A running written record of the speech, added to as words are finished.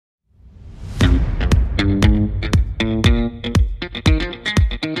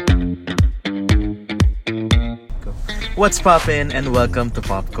What's poppin' and welcome to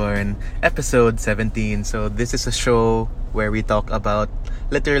Popcorn, episode 17. So this is a show where we talk about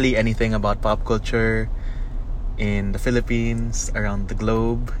literally anything about pop culture in the Philippines, around the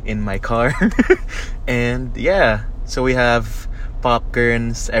globe, in my car. And yeah, so we have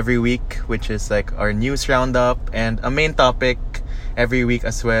Popcorns every week, which is like our news roundup and a main topic every week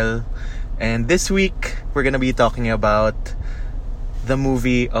as well. And this week, we're gonna be talking about the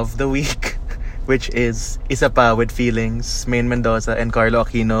movie of the week, which is Isa Pa with Feelings, Maine Mendoza and Carlo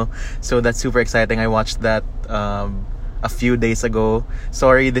Aquino. So that's super exciting. I watched that a few days ago.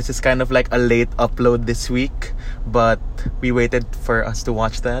 Sorry, this is kind of like a late upload this week, but we waited for us to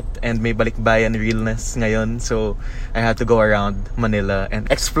watch that and may balikbayan realness ngayon. So I had to go around Manila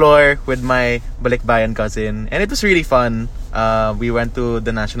and explore with my balikbayan cousin, and it was really fun. We went to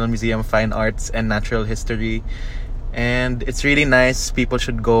the National Museum of Fine Arts and Natural History, and it's really nice. People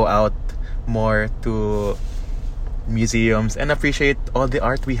should go out more to museums and appreciate all the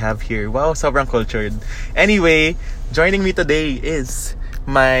art we have here. Wow, sobrang cultured. Anyway, joining me today is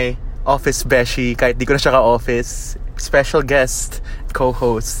my office beshi, kahit di ko na siya ka-office, special guest,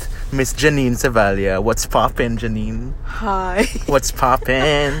 co-host, Miss Janine Cevalia. What's poppin', Janine? Hi. What's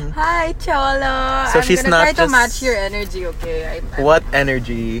poppin'? Hi, Cholo. So I'm she's gonna not try just... to match your energy, okay? What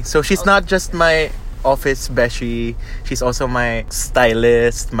energy? So she's not just my office beshi, she's also my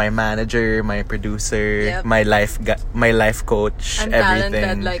stylist, my manager, my producer, Yep. my life coach, I'm everything.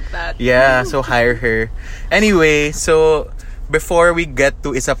 talented like that. Yeah, so hire her. Anyway, so before we get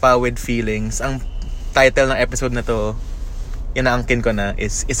to Isa Pa with Feelings, ang title ng episode na to, inaangkin ko na,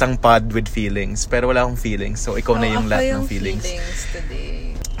 is Isang Pod with Feelings. Pero wala akong feelings, so ikaw na yung lahat ng feelings.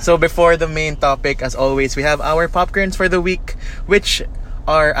 Today. So before the main topic, as always, we have our popcorns for the week, which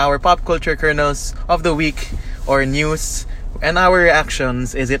are our pop culture kernels of the week or news, and our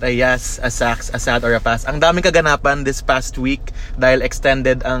reactions. Is it a yes, a sax, a sad, or a pass? Ang daming kaganapan this past week dahil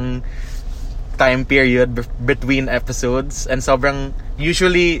extended ang time period between episodes, and sobrang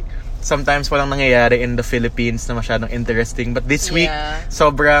usually sometimes walang nangyayari in the Philippines na masyadong interesting, but this week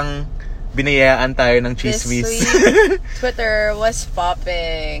sobrang binayaan tayo ng chismis. This week, Twitter was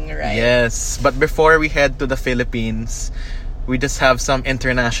popping, right? Yes, but before we head to the Philippines, we just have some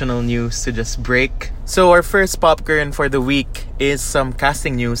international news to just break. So our first popcorn for the week is some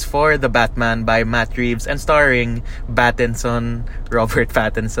casting news for The Batman by Matt Reeves and starring Pattinson, Robert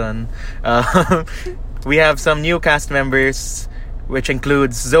Pattinson. We have some new cast members, which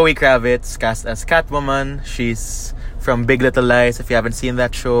includes Zoe Kravitz, cast as Catwoman. She's from Big Little Lies, if you haven't seen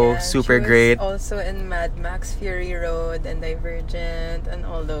that show. Super great. Also in Mad Max Fury Road and Divergent and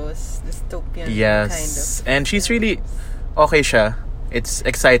all those dystopian kind of. And she's really okay siya. It's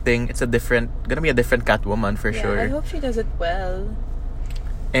exciting. It's gonna be a different Catwoman for sure. I hope she does it well.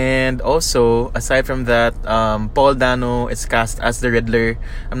 And also, aside from that, Paul Dano is cast as the Riddler.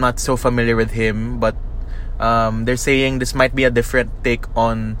 I'm not so familiar with him, but they're saying this might be a different take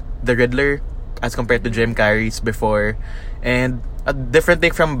on the Riddler as compared to Jim Carrey's before, and a different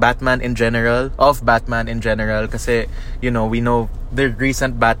take from Batman in general, kasi, you know, we know the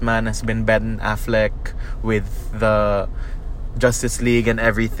recent Batman has been Ben Affleck with the Justice League and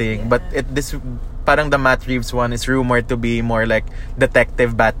everything, but this parang the Matt Reeves one is rumored to be more like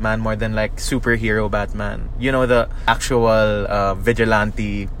detective Batman more than like superhero Batman, you know, the actual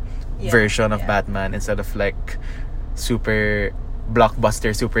vigilante version of Batman instead of like super blockbuster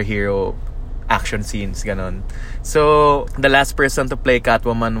superhero action scenes, ganon. So the last person to play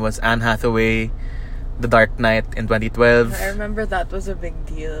Catwoman was Anne Hathaway, The Dark Knight in 2012. I remember that was a big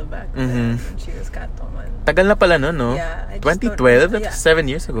deal back then when she was Catwoman. Tagal na pala nun, no? Yeah, 2012? That's 7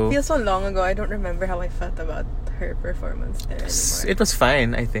 years ago. It feels so long ago. I don't remember how I felt about her performance there anymore. It was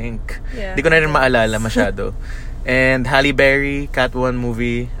fine, I think. Yeah, Di ko na rin maalala masyado. And Halle Berry, Catwoman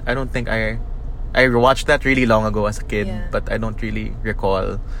movie, I don't think I watched that really long ago as a kid, but I don't really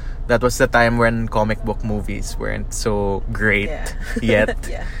recall. That was the time when comic book movies weren't so great yet.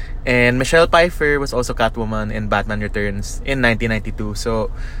 And Michelle Pfeiffer was also Catwoman in Batman Returns in 1992.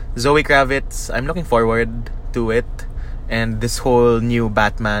 So Zoe Kravitz, I'm looking forward to it. And this whole new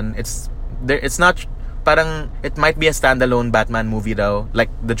Batman, it's not parang it might be a standalone Batman movie though, like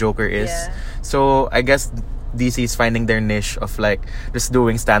the Joker is. So I guess DC is finding their niche of like just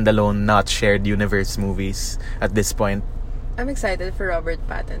doing standalone, not shared universe movies at this point. I'm excited for Robert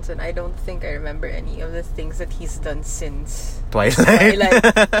Pattinson. I don't think I remember any of the things that he's done since Twilight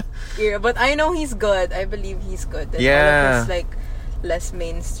era, but I know he's good. I believe he's good. And all of his like less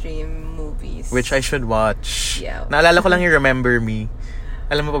mainstream movies, which I should watch. Yeah. Naalala ko lang yung Remember Me.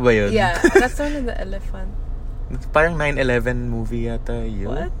 Alam mo pa ba yun? Yeah, that's the one with the elephant. Parang 9/11 movie yata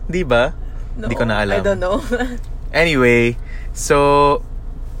yun. What? Di ba? No, Di ko na alam. I don't know. Anyway, so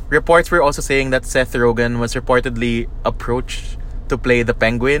reports were also saying that Seth Rogen was reportedly approached to play the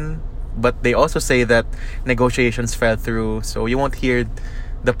Penguin, but they also say that negotiations fell through, so you won't hear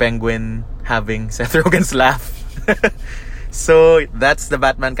the Penguin having Seth Rogen's laugh. So that's the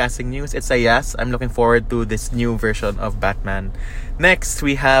Batman casting news. It's a yes. I'm looking forward to this new version of Batman. Next,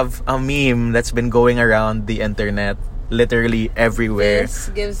 we have a meme that's been going around the internet, literally everywhere. This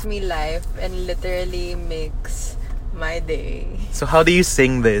gives me life and literally makes my day. So how do you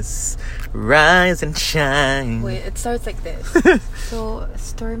sing this? Rise and shine. Wait, it starts like this. So,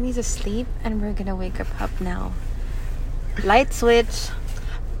 Stormy's asleep and we're gonna wake up now. Light switch.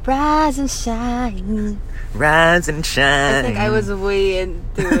 Rise and shine. Rise and shine. I think I was way in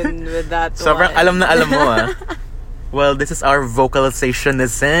tune with that Sobrang one. alam na alam mo ah. Well, this is our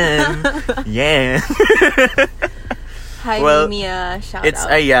vocalizationism. Yeah. Hi, well, Mia. Shout it's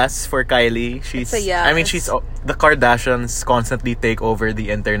out. a yes for Kylie. It's a yes. I mean, the Kardashians constantly take over the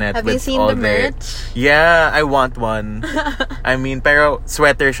internet. Have with you seen all the merch? Yeah, I want one. I mean, pero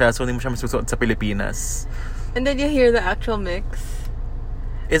sweater siya, so hindi mo siya masusuot sa Pilipinas. And then you hear the actual mix.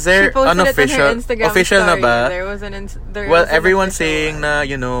 Is there She posted an it on her official? Instagram Official story. na ba? There was an Well, everyone's saying na,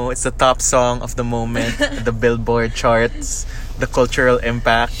 it's the top song of the moment, the Billboard charts, the cultural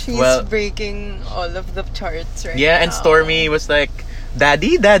impact. She's well, breaking all of the charts right yeah, now. and Stormy was like,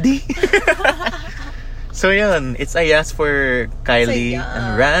 Daddy. So yun, it's a yes for Kylie. It's a yes.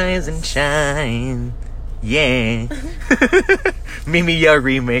 And rise and shine. Yeah. Mimiya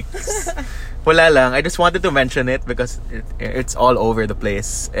remix. Wala lang. I just wanted to mention it because it's all over the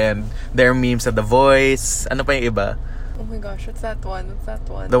place. And there are memes of The Voice. Ano pa yung iba? Oh my gosh, what's that one?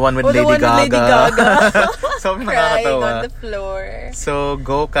 The one with the Lady one Gaga. With Lady Gaga. Sobrang Crying nakakatawa. on the floor. So,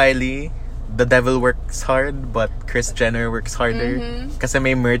 go Kylie. The devil works hard, but Kris Jenner works harder. Kasi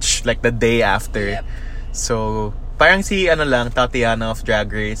may merch like the day after. Yep. So, parang si Tatiana of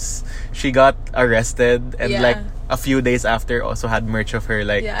Drag Race. She got arrested and like a few days after also had merch of her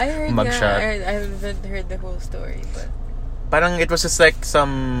like I heard mugshot. I haven't heard the whole story, but Parang it was just like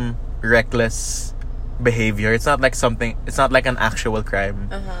some reckless behavior. It's not like an actual crime.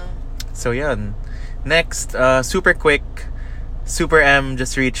 So yun. Next, super quick, Super M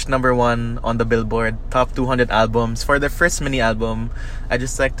just reached number 1 on the Billboard Top 200 albums for their first mini album. I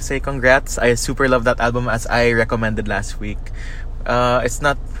just like to say congrats. I super love that album as I recommended last week. It's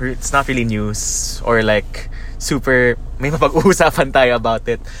not really news or like super may mapag-uusapan tayo about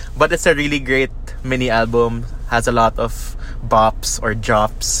it, but it's a really great mini album. Has a lot of bops or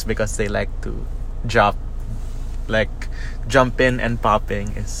jops because they like to jop, like jumping and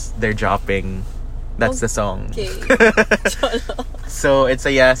popping is their jopping. That's the song. okay. So it's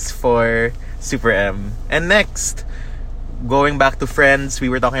a yes for Super M. And next, going back to Friends, we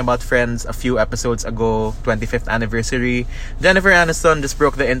were talking about Friends a few episodes ago, 25th anniversary. Jennifer Aniston just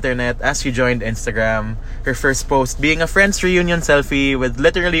broke the internet as she joined Instagram. Her first post being a Friends reunion selfie with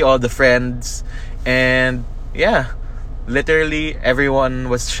literally all the friends. And yeah, literally everyone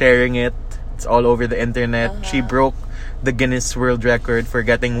was sharing it. It's all over the internet. She broke the Guinness World Record for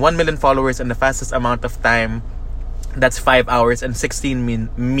getting 1 million followers in the fastest amount of time. That's 5 hours and 16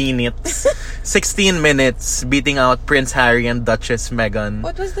 minutes. 16 minutes, beating out Prince Harry and Duchess Meghan.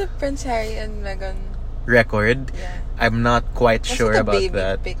 What was the Prince Harry and Meghan record? Yeah. I'm not quite sure it a about baby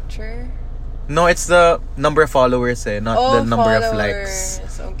that. Picture? No, it's the number of followers, not the number of likes.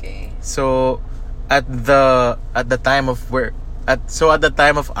 Okay. So at the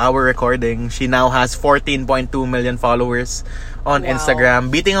time of our recording, she now has 14.2 million followers on Instagram,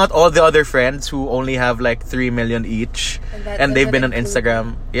 beating out all the other friends who only have like 3 million each, and they've been on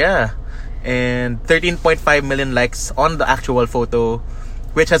Instagram. Yeah. And 13.5 million likes on the actual photo,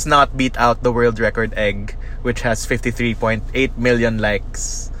 which has not beat out the world record egg, which has 53.8 million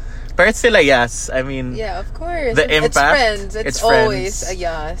likes. But it's still a yes. I mean, yeah, of course. The impact. It's Friends. It's always Friends. a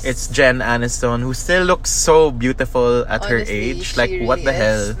yes. It's Jen Aniston, who still looks so beautiful at her Honestly, age. Like, she what really the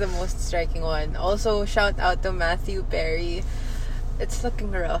hell? is the most striking one. Also, shout out to Matthew Perry. It's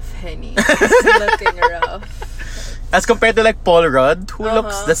looking rough, Henny. It's looking rough. As compared to like Paul Rudd, who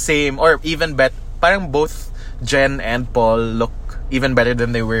looks the same or even better. Parang both Jen and Paul look even better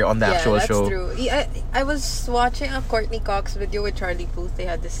than they were on the actual show. Yeah, that's true. I was watching a Courtney Cox video with Charlie Puth. They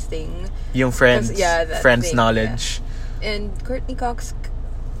had this thing. Yung Friends, Friends thing, knowledge. Yeah. And Courtney Cox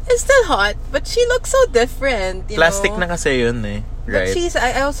is still hot, but she looks so different. Plastic na kasi yun eh. Right. But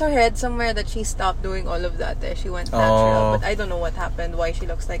I also read somewhere that she stopped doing all of that. She went natural, but I don't know what happened, why she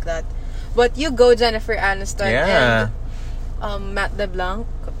looks like that. But you go, Jennifer Aniston and Matt LeBlanc.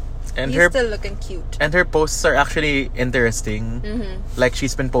 And He's still looking cute. and her posts are actually interesting. Like,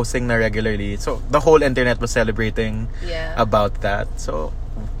 she's been posting na regularly. So, the whole internet was celebrating Yeah. about that. So,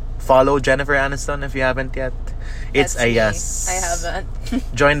 follow Jennifer Aniston if you haven't yet. It's That's a me. yes. I haven't.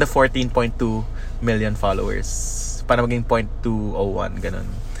 Join the 14.2 million followers. Para maging 0.201, ganun.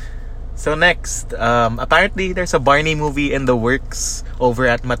 So next, apparently there's a Barney movie in the works over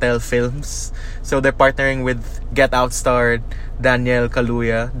at Mattel Films. So they're partnering with Get Out star Daniel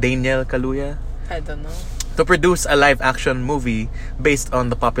Kaluuya I don't know. to produce a live-action movie based on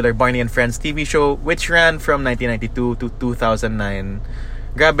the popular Barney and Friends TV show, which ran from 1992 to 2009.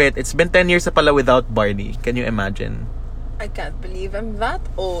 Grabe, it's been 10 years na pala without Barney. Can you imagine? I can't believe I'm that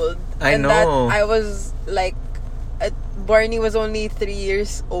old. I and know. That I was like, Barney was only 3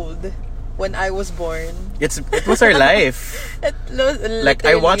 years old when I was born. It was our life. Like,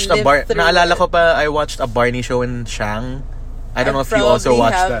 I watched naalala ko pa, I watched a Barney show in Shang. I don't know if you also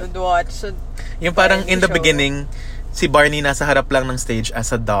watched that. Watched Yung parang in the show. beginning, si Barney nasa harap lang ng stage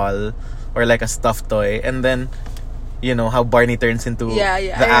as a doll or like a stuffed toy, and then, you know, how Barney turns into the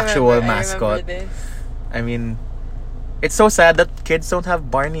actual mascot. I mean, it's so sad that kids don't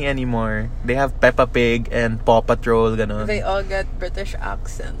have Barney anymore. They have Peppa Pig and Paw Patrol, ganon. They all get British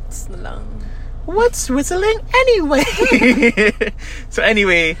accents na lang. What's whistling anyway? So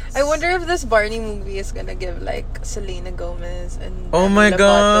anyway, I wonder if this Barney movie is gonna give like Selena Gomez and oh my Demi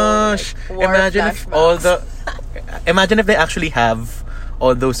Lovato, gosh! like, war Imagine if all flashbacks. imagine if they actually have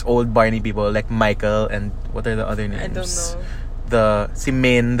all those old Barney people like Michael and what are the other names? I don't know. Si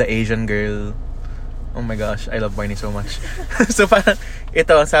Min, the Asian girl. Oh my gosh, I love Barney so much. So parang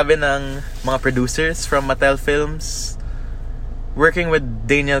ito, sabi ng mga producers from Mattel Films, working with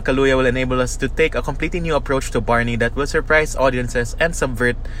Daniel Kaluuya will enable us to take a completely new approach to Barney that will surprise audiences and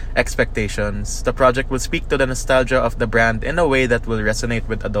subvert expectations. The project will speak to the nostalgia of the brand in a way that will resonate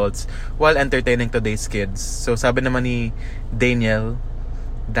with adults while entertaining today's kids. So sabi naman ni Daniel,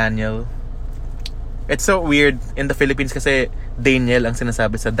 it's so weird in the Philippines kasi Daniel ang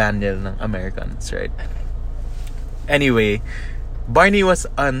sinasabi sa Daniel ng Americans, right? Anyway, Barney was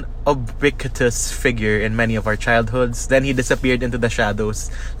an ubiquitous figure in many of our childhoods. Then he disappeared into the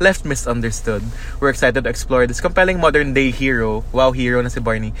shadows, left misunderstood. We're excited to explore this compelling modern-day hero, wow hero na si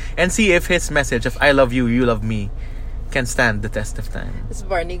Barney, and see if his message of I love you, you love me can stand the test of time. Is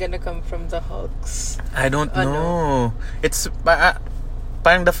Barney gonna come from the Hulks? I don't know. No. It's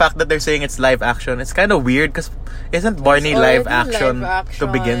parang the fact that they're saying it's live action, it's kind of weird because isn't Barney live already action, live to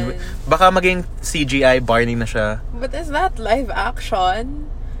begin with? action. Baka maging CGI Barney na siya. But is that live action?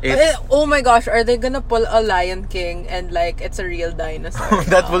 It's- Oh my gosh, are they gonna pull a Lion King and like it's a real dinosaur?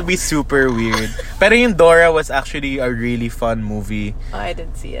 That will be super weird. Pero yung Dora was actually a really fun movie. Oh, I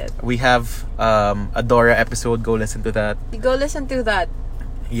didn't see it. We have a Dora episode. Go listen to that. You go listen to that.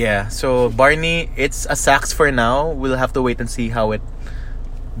 Yeah. So Barney, it's a sax for now. We'll have to wait and see how it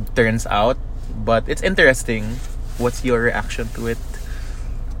turns out. But it's interesting. What's your reaction to it?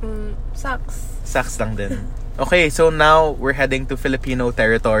 Sucks. Sax lang din. Okay, so now we're heading to Filipino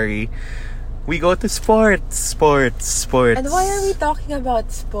territory. We go to sports. And why are we talking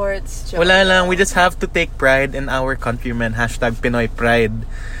about sports, Joe? Wala lang, we just have to take pride in our countrymen. Hashtag Pinoy Pride.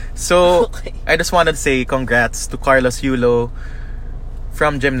 So, Okay. I just wanted to say congrats to Carlos Yulo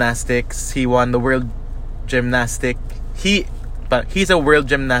from gymnastics. He won the world gymnastic. He's a world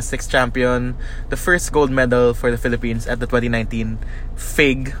gymnastics champion. The first gold medal for the Philippines at the 2019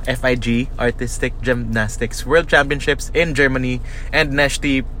 FIG Artistic Gymnastics World Championships in Germany. And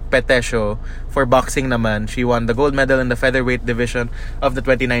Neshti Petesho for boxing naman. She won the gold medal in the featherweight division of the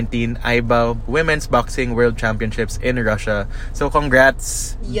 2019 IBA Women's Boxing World Championships in Russia. So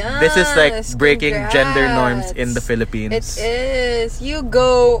congrats. Yes, This is like breaking gender norms congrats. in the Philippines. It is. You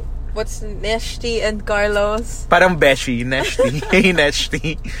go. What's Neshti and Carlos? Parang Beshi, Neshti. Hey,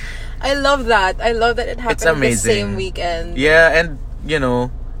 Neshti. I love that. I love that it happened It's amazing. the same weekend. Yeah, and you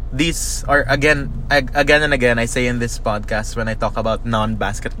know, these are again and again I say in this podcast when I talk about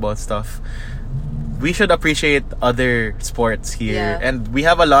non-basketball stuff, we should appreciate other sports here. Yeah. And we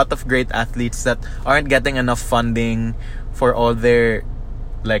have a lot of great athletes that aren't getting enough funding for all their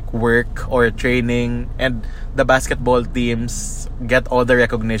like work or training, and the basketball teams get all the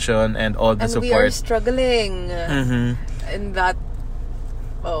recognition and all the And support. we are struggling Mhm. in that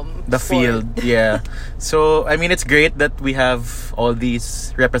The sport. field, yeah. So I mean, it's great that we have all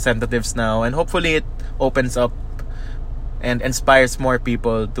these representatives now, and hopefully it opens up and inspires more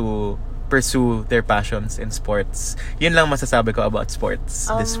people to pursue their passions in sports. Yun lang masasabi ko about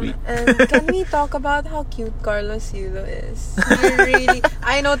sports this week. And can we talk about how cute Carlos Yulo is?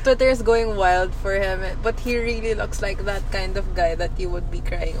 I know Twitter is going wild for him, but he really looks like that kind of guy that you would be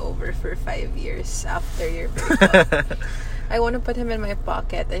crying over for 5 years after your breakup. I want to put him in my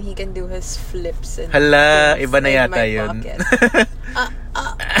pocket and he can do his flips and Hala, things iba na in yata my yun. pocket.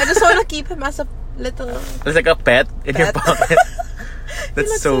 I just want to keep him as a little... It's like a pet in your Pet. pocket. He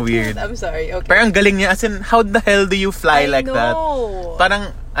That's looks so cute. weird. I'm sorry. Okay. Parang ang galing niya. As in, how the hell do you fly like that? know.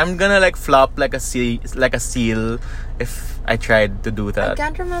 Parang, I'm gonna like flop like a seal if I tried to do I that.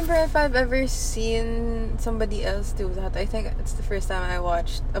 can't remember if I've ever seen somebody else do that. I think it's the first time I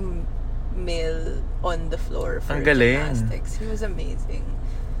watched a male on the floor for Ang galing. gymnastics. He was amazing.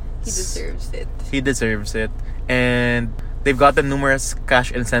 He deserves it. He deserves it. And they've gotten numerous cash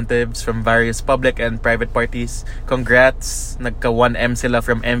incentives from various public and private parties. Congrats! Nagka 1M sila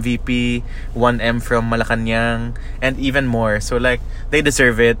from MVP, 1M from Malacanang, and even more. So like, they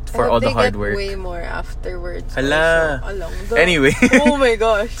deserve it for all the hard work. They get way more afterwards. Hala. Also, along the... Anyway. Oh my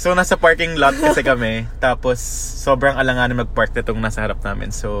gosh. So, nasa parking lot kasi kami. Tapos, sobrang alanganin mag-park nitong nasa harap namin.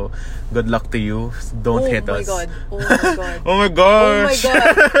 So, good luck to you. Don't hit us. Oh my god. Oh my gosh! Oh my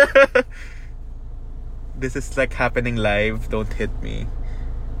god. This is like happening live. Don't hit me.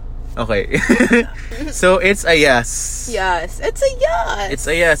 Okay. So, it's a yes. Yes. It's a yes. It's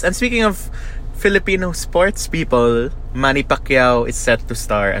a yes. And speaking of Filipino sports people, Manny Pacquiao is set to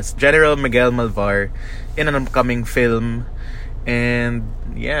star as General Miguel Malvar in an upcoming film. And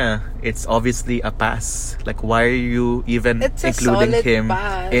yeah, it's obviously a pass. Like, why are you even It's a including solid him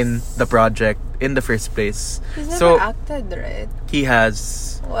pass. in the project in the first place? He's never So, acted, right? he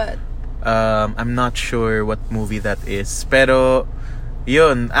has... What? I'm not sure what movie that is. Pero,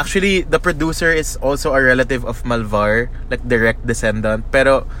 yun. Actually, the producer is also a relative of Malvar. Like, direct descendant.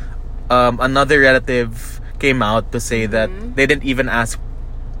 Pero, another relative came out to say that they didn't even ask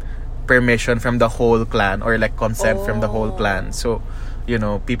permission from the whole clan or like consent from the whole clan. So, you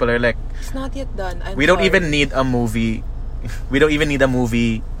know, people are like, It's not yet done. we don't even need a movie. We don't even need a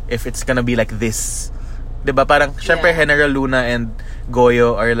movie if it's gonna be like this. Diba? Parang, syempre, General Luna and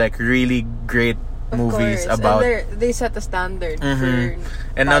Goyo are like really great movies about... And they set a standard for...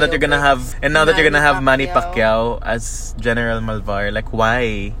 And now that you're gonna have... And now that you're gonna have Manny Pacquiao. Pacquiao as General Malvar, like,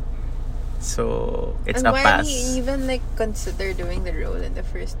 why? So, it's and a why pass. he even like consider doing the role in the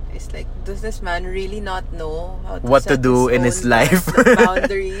first place? Like, does this man really not know how to What to set do in own his life?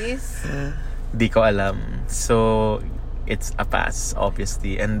 boundaries? Di ko alam. So, it's a pass,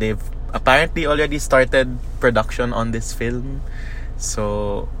 obviously. And they've apparently already started production on this film.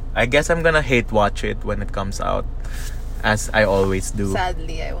 So, I guess I'm gonna hate watch it when it comes out, as I always do.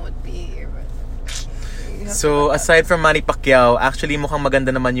 Sadly, I won't be here. But you have to So, look up. aside from Manny Pacquiao, actually mukhang maganda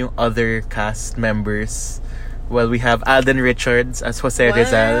naman yung other cast members. Well, we have Alden Richards as Jose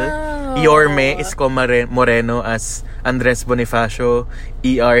Rizal, Yorme Isko Moreno as Andres Bonifacio,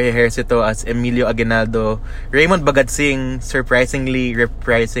 E.R. Ejercito as Emilio Aguinaldo, Raymond Bagatsing surprisingly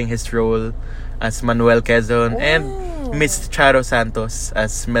reprising his role as Manuel Quezon, and Miss Charo Santos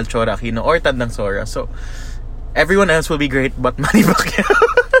as Melchor Aquino or Tandang Sora. So, everyone else will be great but Manny Pacquiao.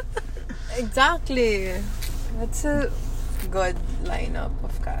 Exactly. That's a good lineup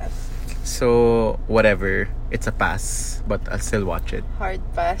of cast. So, whatever. It's a pass, but I'll still watch it. Hard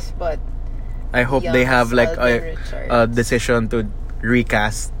pass, but I hope they Yes, have like Alden a Richards. decision to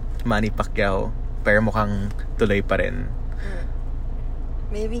recast Manny Pacquiao. Pero mukhang tuloy pa rin.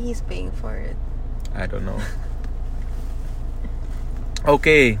 maybe he's paying for it. I don't know.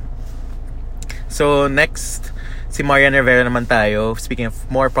 Okay. So, next, si Marian Rivera naman tayo. Speaking of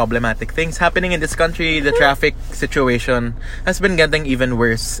more problematic things happening in this country, the traffic situation has been getting even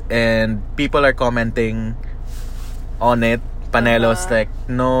worse. And people are commenting on it. Panelo's like,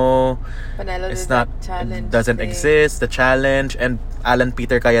 no, Panelo it's did not, that challenge it doesn't thing. exist, the challenge. And Alan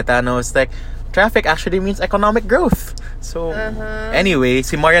Peter Cayetano is like, traffic actually means economic growth. So, anyway,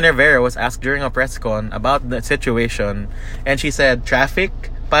 si Marian Rivera was asked during a press con about the situation. And she said, traffic,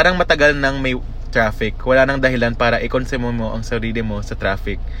 parang matagal nang may traffic. Wala nang dahilan para i-consume mo ang sarili mo sa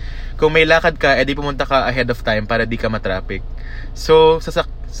traffic. Kung may lakad ka, edi pumunta ka ahead of time para di ka matraffic. So, sa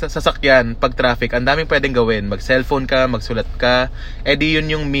sasakyan, pag traffic, ang daming pwedeng gawin. Mag-cellphone ka, magsulat ka, edi yun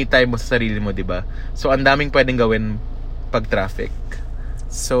yung me time mo sa sarili mo, diba? So, ang daming pwedeng gawin pag traffic.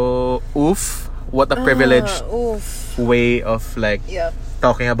 So, oof, what a privileged way of like Yep.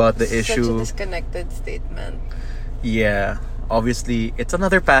 talking about the Such a issue. disconnected statement. Yeah, obviously, it's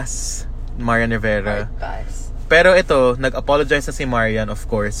another pass, Marian Rivera. Hard pass. Pero ito, nag-apologize na si Marian, of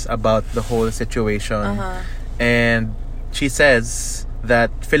course, about the whole situation. And she says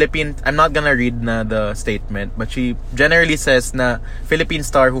that Philippine, I'm not gonna read na the statement, but she generally says na Philippine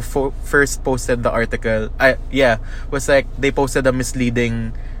Star who first posted the article, was like they posted a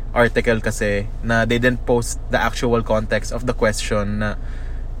misleading article kasi na they didn't post the actual context of the question. Na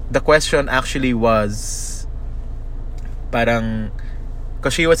the question actually was parang,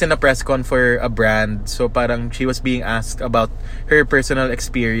 because she was in a press con for a brand, so parang she was being asked about her personal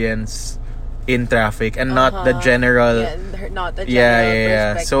experience in traffic and not the general, not the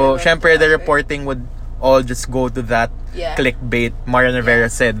general perspective so of syempre the traffic. reporting would all just go to that clickbait. Marian Rivera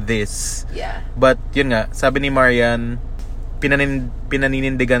said this, but yun nga, sabi ni Marian,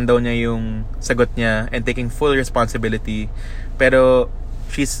 pinaninindigan daw niya yung sagot niya and taking full responsibility, pero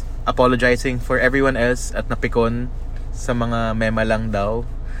she's apologizing for everyone else at napikon sa mga mema lang daw,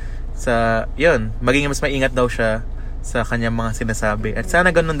 sa yun, maging mas maingat daw siya sa kanyang mga sinasabi. At sana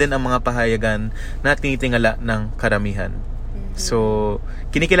ganun din ang mga pahayagan na tinitingala ng karamihan. So,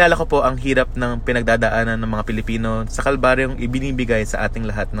 kinikilala ko po ang hirap ng pinagdadaanan ng mga Pilipino sa kalbaryong ibinibigay sa ating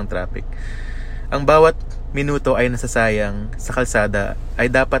lahat ng traffic. Ang bawat minuto ay nasasayang sa kalsada ay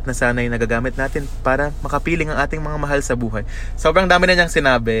dapat na sana'y nagagamit natin para makapiling ang ating mga mahal sa buhay. Sobrang dami na niyang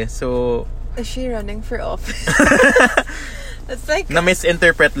sinabi. So, is she running for office? It's like,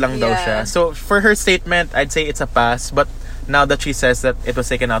 na-misinterpret lang daw siya. So, for her statement, I'd say it's a pass. But now that she says that it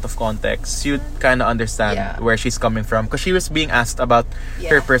was taken out of context, you'd kind of understand where she's coming from. Because she was being asked about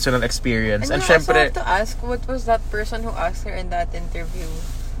her personal experience. And you also have to ask, what was that person who asked her in that interview?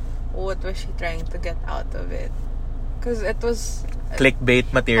 What was she trying to get out of it? Because it was clickbait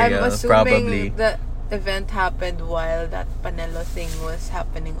material, I'm assuming probably. The event happened while that Panelo thing was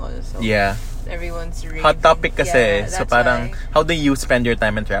happening also. Yeah. Everyone's raging. Hot topic kasi. Yeah, so parang, how do you spend your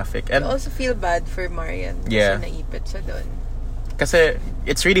time in traffic? And I also feel bad for Marian. Kasi naipit siya dun. Kasi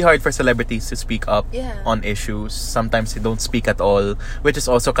it's really hard for celebrities to speak up on issues. Sometimes they don't speak at all, which is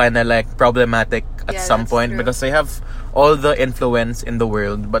also kind of like problematic at some point, because they have all the influence in the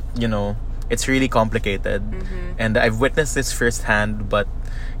world, but you know, it's really complicated. And I've witnessed this firsthand, but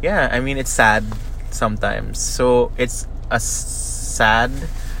yeah, I mean, it's sad sometimes. So it's a sad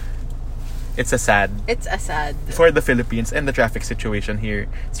for the Philippines, and the traffic situation here,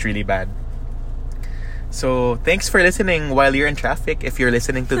 it's really bad. So thanks for listening while you're in traffic. If you're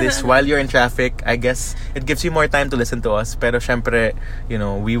listening to this while you're in traffic, I guess it gives you more time to listen to us. Pero syempre, you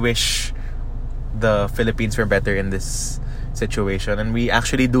know, we wish the Philippines were better in this situation, and we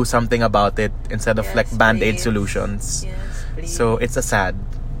actually do something about it instead of like band-aid solutions. So it's a sad.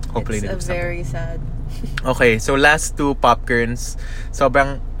 Hopefully it's a very sad. Okay, so last two popcorns.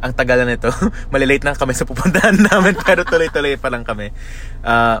 Sobrang ang tagal na nito. Malilate na kami sa pupuntahan namin, pero tuloy-tuloy pa lang kami.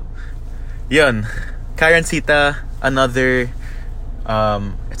 Yun. Karencita,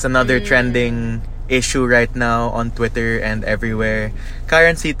 it's another trending issue right now on Twitter and everywhere.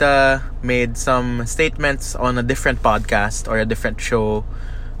 Karencita made some statements on a different podcast or a different show.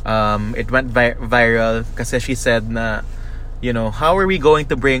 It went viral kasi she said na, you know, how are we going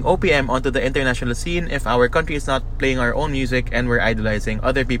to bring OPM onto the international scene if our country is not playing our own music and we're idolizing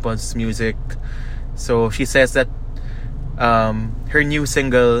other people's music? So she says that her new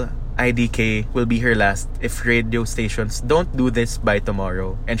single IDK will be her last if radio stations don't do this by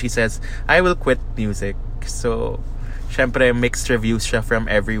tomorrow. And she says, I will quit music. So, syempre, mixed reviews siya from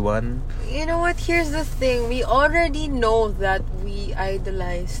everyone. You know what? Here's the thing. We already know that we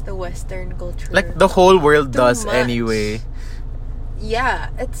idolize the Western culture. Like, the whole world does much. anyway. Yeah,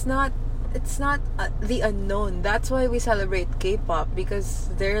 it's not the unknown. That's why we celebrate K-pop, because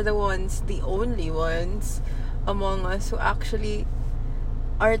they're the only ones among us who actually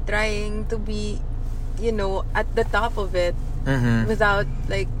are trying to be, you know, at the top of it without,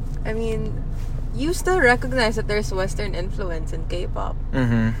 like, I mean, you still recognize that there's Western influence in K-pop.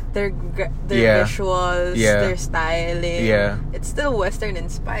 Their visuals, their styling. It's still Western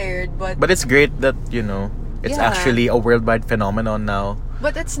inspired, but it's great that, you know, it's actually a worldwide phenomenon now.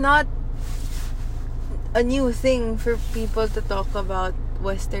 But it's not a new thing for people to talk about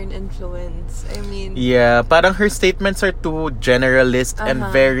Western influence. I mean, parang her statements are too generalist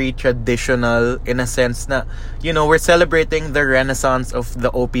and very traditional in a sense na, you know, we're celebrating the renaissance of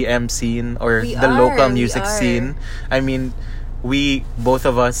the OPM scene or local music scene. I mean, both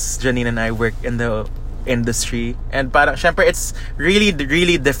of us, Janine and I, work in the industry, and parang syempre it's really,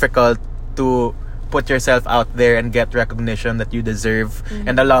 really difficult to put yourself out there and get recognition that you deserve.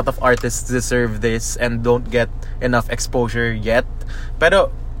 And a lot of artists deserve this and don't get enough exposure yet. Pero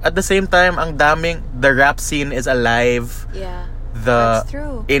at the same time, the rap scene is alive. That's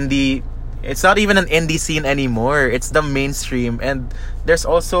true. Indie, it's not even an indie scene anymore. It's the mainstream. And there's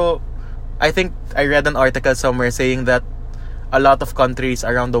also, I think I read an article somewhere saying that a lot of countries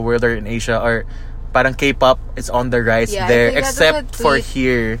around the world or in Asia are parang K-pop is on the rise Yeah, I there, think that was except a for tweet.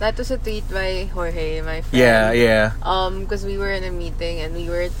 here. That was a tweet by Jorge, my friend. Yeah. Because we were in a meeting and we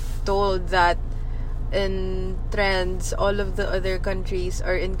were told that in trends, all of the other countries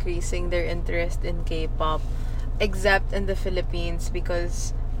are increasing their interest in K-pop, except in the Philippines,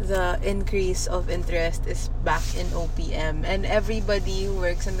 because the increase of interest is back in OPM, and everybody who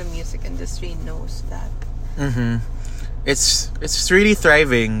works in the music industry knows that. Mm-hmm. It's really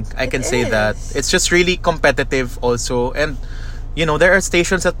thriving. I can say that. is. It's just really competitive also, and you know there are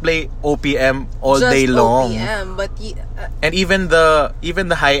stations that play OPM all Just day long, OPM, but and even the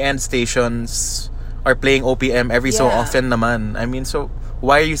high end stations are playing OPM every so Yeah. often naman. I mean, so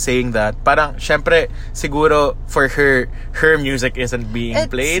why are you saying that? Parang syempre siguro for her music isn't being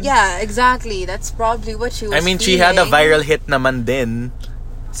played. Yeah, exactly. That's probably what she was. I mean, she had a feeling. viral hit naman din,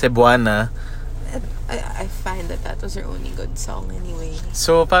 Cebuana. I find that was her only good song anyway.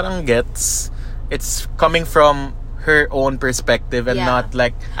 So parang it's coming from her own perspective and Yeah. not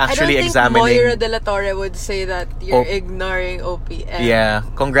like actually I don't examining. think Moira De La Torre would say that you're Oh. ignoring OPM. Yeah,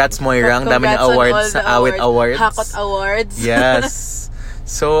 congrats Moira, ang dami ng Congrats on all awards the sa Awit Awards. Hakot Awards. Yes.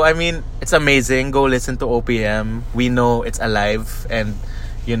 So I mean, it's amazing. Go listen to OPM. We know it's alive and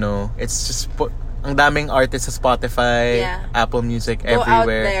you know, it's just ang daming artists sa Spotify, Yeah. Apple Music, Go out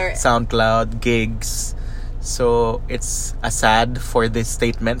everywhere, there. SoundCloud, gigs. So it's a sad for this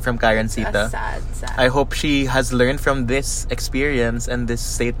statement from Karencita. Sad. I hope she has learned from this experience and this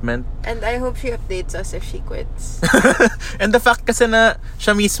statement. And I hope she updates us if she quits. And the fact kasi na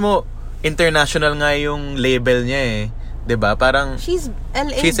siya mismo international nga yung label niya eh. 'Di ba? Parang She's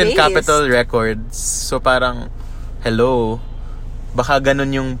LA she's in based. Capitol Records. So parang hello. Baka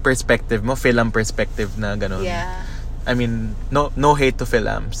ganun yung perspective mo, film perspective na ganun. Yeah. I mean, no hate to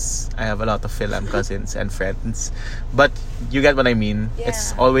Philams. I have a lot of Philam cousins and friends. But you get what I mean. Yeah.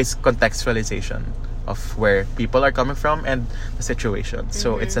 It's always contextualization of where people are coming from and the situation.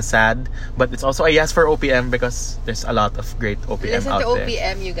 So it's a sad, but it's also a yes for OPM because there's a lot of great OPM Listen out to there.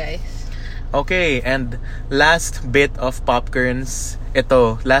 OPM, you guys. Okay, and last bit of Popcorns.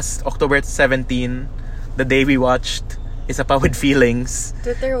 Ito, last October 17, the day we watched Isa Pa With Feelings.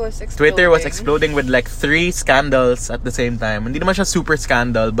 Twitter was exploding. Twitter was exploding with like 3 scandals at the same time. Hindi naman siya super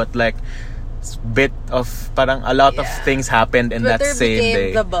scandal, but like bit of parang a lot of Yeah. things happened in that Twitter same became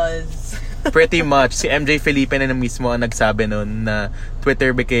day. the buzz. Pretty much. Si MJ Felipe na mismo ang nagsabi nun na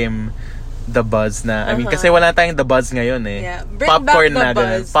Twitter became the buzz na. I mean, kasi wala tayong the buzz ngayon eh. Yeah. Bring Popcorn back the na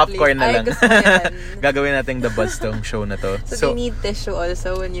ganun. buzz, Popcorn please. na Ay, lang. gusto ko yan. Gagawin natin the buzz tong show na to. So, they need tissue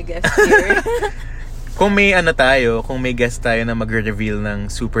also when you guest here. Kung may kung may guest tayo na magre-reveal ng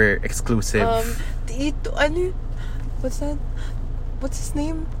super exclusive. What's that? What's his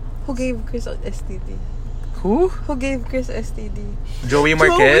name? Who gave Chris STD? Who? Who gave Chris STD? Joey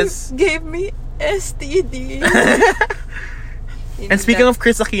Marquez? Joey gave me STD. And speaking of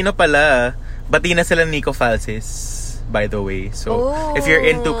Chris Aquino pala, bati na sila Nico Falsis, by the way. So, if you're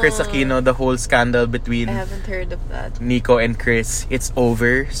into Chris Aquino, the whole scandal between I haven't heard of that. Nico and Chris, it's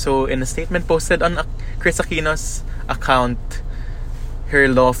over. So, in a statement posted on Chris Aquino's account, her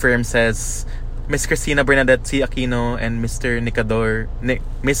law firm says, Miss Cristina Bernadette C. Aquino and Mr.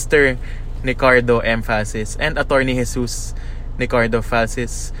 Nicardo M. Falsis and Attorney Jesus Nicardo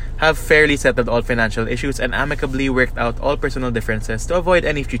Falsis have fairly settled all financial issues and amicably worked out all personal differences to avoid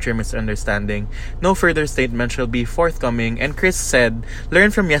any future misunderstanding. No further statement shall be forthcoming, and Chris said, "Learn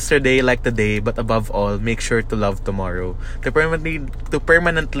from yesterday like today, but above all, make sure to love tomorrow. To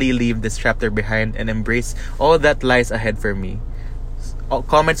permanently leave this chapter behind and embrace all that lies ahead for me. All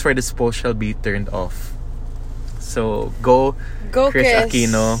comments for this post shall be turned off." So, go Chris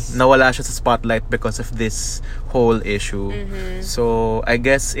Aquino. Nawala siya sa spotlight because of this whole issue. So, I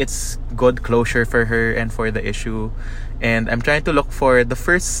guess it's good closure for her and for the issue. And I'm trying to look for the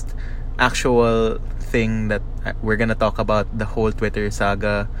first actual thing that we're gonna talk about the whole Twitter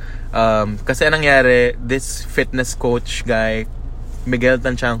saga. Kasi anong nangyari, this fitness coach guy, Miguel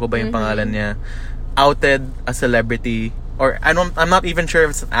Tanchanco ba yung pangalan niya, outed a celebrity, or I'm not even sure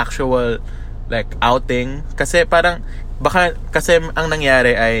if it's an actual like outing, kasi parang baka kasi ang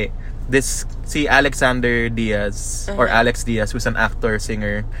nangyari ay si Alexander Diaz or Alex Diaz, who's an actor,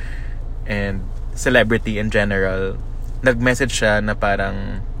 singer and celebrity in general, nag-message siya na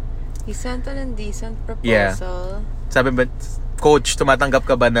parang he sent an indecent proposal. Yeah. Sabi ba, coach, tumatanggap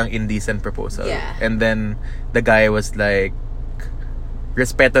ka ba ng indecent proposal? Yeah. And then the guy was like,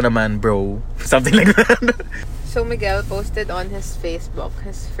 respeto naman bro, something like that. So Miguel posted on his Facebook,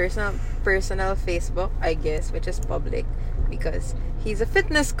 his personal Facebook, I guess, which is public because he's a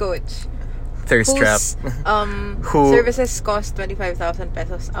fitness coach. thirst trap. Who- services cost 25,000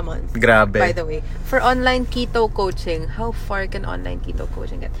 pesos a month. Grabe. By the way, for online keto coaching, how far can online keto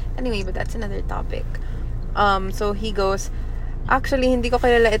coaching get? Anyway, but that's another topic. So he goes, actually, hindi ko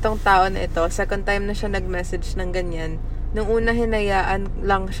kilala itong tao na ito. Second time na siya nag-message ng ganyan. Nung una, hinayaan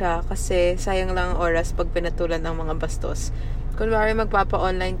lang siya kasi sayang lang ang oras pag pinatulan ng mga bastos. Kunwari,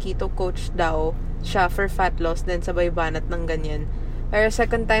 magpapa-online keto coach daw siya for fat loss, then sabay banat ng ganyan. Pero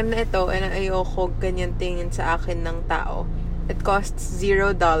second time na ito, and ayoko ganyan tingin sa akin ng tao. It costs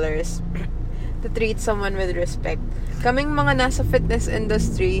 $0 to treat someone with respect. Kaming mga nasa fitness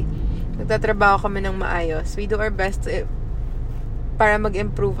industry, nagtatrabaho kami ng maayos. We do our best para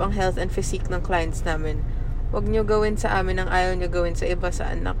mag-improve ang health and physique ng clients namin. Huwag nyo gawin sa amin ang ayaw nyo gawin sa iba,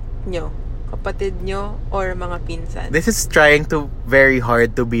 sa anak nyo, kapatid nyo, or mga pinsan. This is trying to very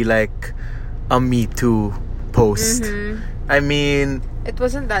hard to be like a Me Too post. I mean, it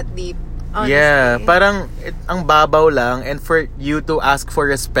wasn't that deep, honestly. yeah, parang ang babaw lang, and for you to ask for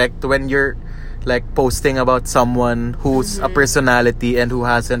respect when you're like posting about someone who's a personality and who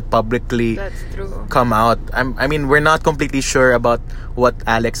hasn't publicly That's true. come out. I mean, we're not completely sure about what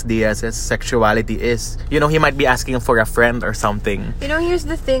Alex Diaz's sexuality is. You know, he might be asking for a friend or something. You know, here's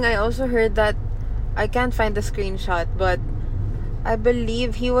the thing. I also heard that, I can't find the screenshot, but I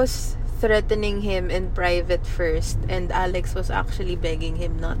believe he was threatening him in private first, and Alex was actually begging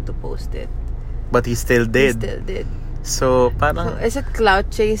him not to post it. But he still He did. still did. So, So, parang, is it clout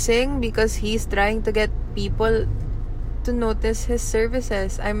chasing? Because he's trying to get people to notice his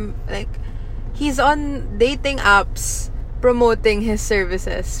services. I'm like, he's on dating apps promoting his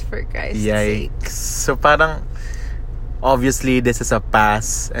services, for Christ's sake. yikes. So, parang, obviously, this is a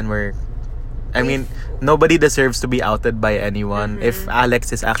pass, and I mean, nobody deserves to be outed by anyone. If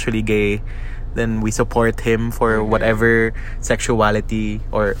Alex is actually gay, then we support him for whatever sexuality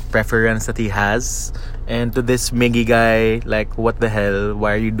or preference that he has. And to this Miggy guy, like, what the hell?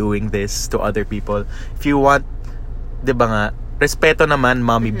 Why are you doing this to other people? If you want, di ba nga, respeto naman,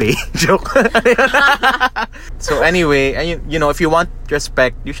 mommy bae. Joke. So anyway, you know, if you want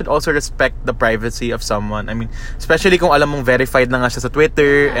respect, you should also respect the privacy of someone. I mean, especially kung alam mong verified na nga siya sa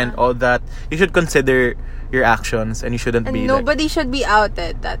Twitter and all that, you should consider your actions, and you shouldn't And be nobody should be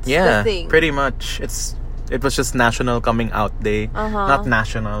outed. That's yeah, the thing. pretty much. It was just National Coming Out Day. Not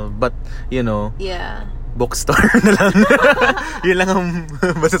national, but you know, Yeah. bookstore na lang. Yun lang ang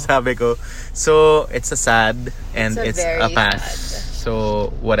masasabi ko. So, it's a sad and It's it's a a very pass. sad. So,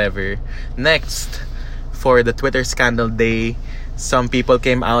 whatever. Next, for the Twitter scandal day, some people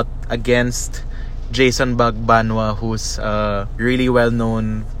came out against Jason Bagbanwa, who's a really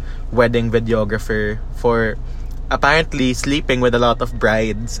well-known wedding videographer, for apparently sleeping with a lot of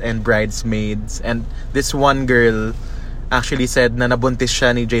brides and bridesmaids. And this one girl actually said na nabuntis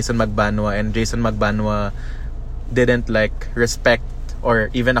siya ni Jason Magbanwa, and Jason Magbanwa didn't like respect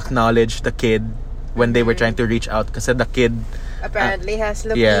or even acknowledge the kid when they were trying to reach out kasi the kid Apparently has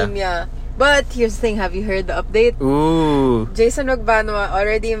yeah. leukemia. But here's the thing, have you heard the update? ooh Jason Magbanwa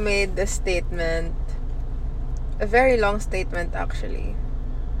already made a statement. A very long statement, actually.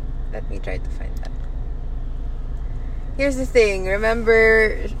 Let me try to find that. Here's the thing.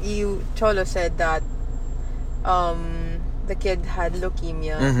 Remember, Cholo said that the kid had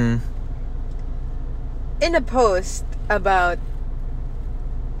leukemia. In a post about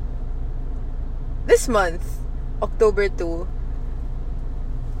this month, October 2,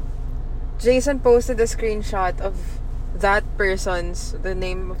 Jason posted a screenshot of that person's, the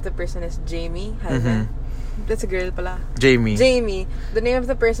name of the person is Jamie. That's a girl pala. Jamie. The name of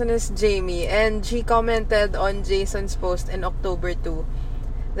the person is Jamie, and she commented on Jason's post in October 2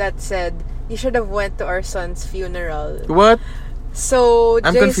 that said, "You should have went to our son's funeral." What? So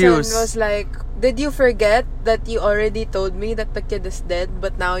I'm Jason confused. was like, "Did you forget that you already told me that the kid is dead,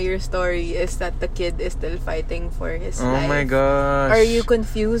 but now your story is that the kid is still fighting for his Oh life? my gosh. Are you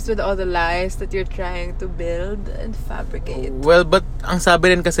confused with all the lies that you're trying to build and fabricate?" Well, but ang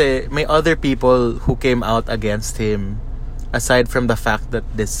sabi rin kasi, may other people who came out against him aside from the fact that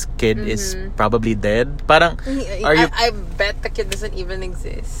this kid is probably dead. Parang, are you... I bet the kid doesn't even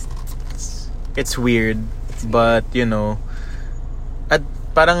exist. It's weird, but you know, at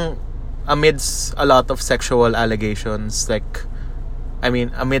parang amidst a lot of sexual allegations, like, I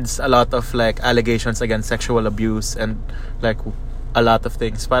mean, amidst a lot of like allegations against sexual abuse and like a lot of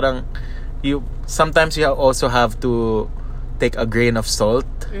things, parang you sometimes you also have to take a grain of salt.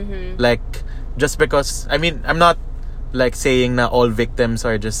 Like, just because, I mean, I'm not like saying na all victims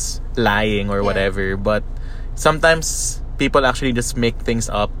are just lying or whatever, but sometimes people actually just make things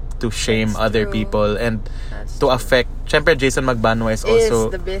up to shame That's other true. people and That's to true. affect. Syempre, Jason Magbanua is also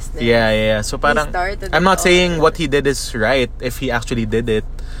the business. yeah. So parang started I'm it not saying all. what he did is right if he actually did it,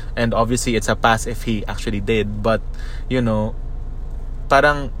 and obviously it's a pass if he actually did. But you know,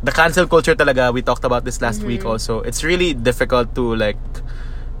 parang the cancel culture talaga. We talked about this last week also. It's really difficult to like,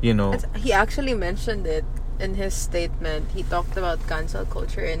 you know. He actually mentioned it in his statement. He talked about cancel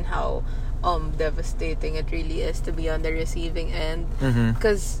culture and how devastating it really is to be on the receiving end.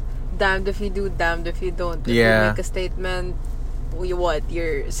 Because damned if you do, damned if you don't. If you make a statement,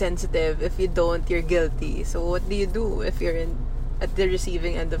 you're sensitive. If you don't, you're guilty. So what do you do if you're at the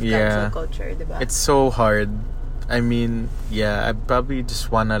receiving end of cancel culture, diba? It's so hard. I mean, I probably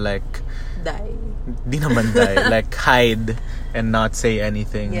just wanna like die. Di naman die. Like hide and not say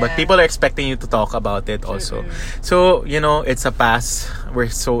anything. But people are expecting you to talk about it also. So, you know, it's a pass. We're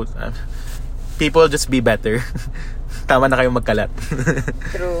so people just be better. Tama na kayo magkalat.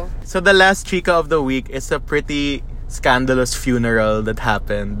 True. So the last chika of the week is a pretty scandalous funeral that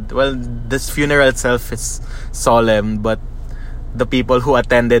happened. Well, this funeral itself is solemn, but the people who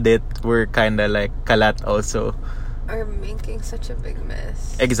attended it were kind of like kalat also. Are making such a big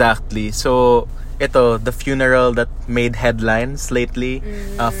mess. Exactly. So, the funeral that made headlines lately.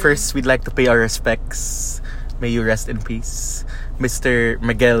 First, we'd like to pay our respects. May you rest in peace. Mr.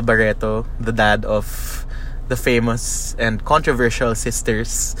 Miguel Barreto, the dad of the famous and controversial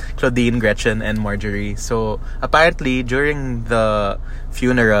sisters, Claudine, Gretchen, and Marjorie. So, apparently, during the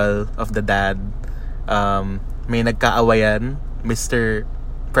funeral of the dad, may nagkaawayan. Mr.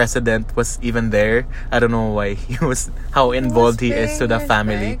 President was even there. I don't know why how involved he is to the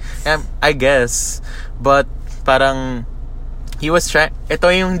family. I guess, but parang he was trying. Ito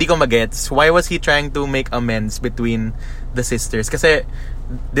yung hindi ko magets. Why was he trying to make amends between the sisters? Kasi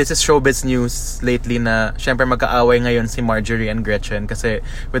this is showbiz news lately na syempre magkaaway ngayon si Marjorie and Gretchen kasi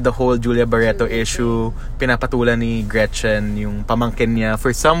with the whole Julia Barreto issue, pinapatulan ni Gretchen yung pamangkin niya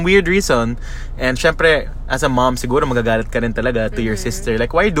for some weird reason. And syempre, as a mom, siguro magagalit ka rin talaga to your sister.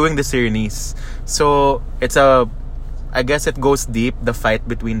 Like, why are you doing this to your niece? So, I guess it goes deep, the fight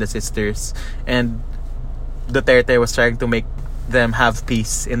between the sisters. And Duterte was trying to make them have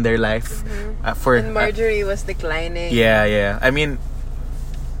peace in their life. And Marjorie was declining. Yeah. I mean,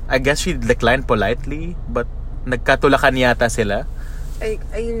 I guess she declined politely, but nagkatulakan yata sila. I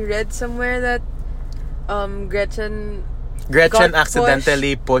read somewhere that Gretchen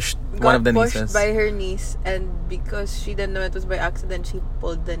accidentally pushed one of the nieces. By her niece, and because she didn't know it was by accident, she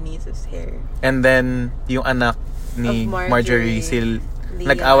pulled the niece's hair. And then yung anak ni Marjorie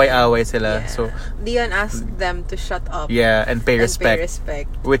nag-away-away sila. So Leon asked them to shut up. Yeah, and pay respect.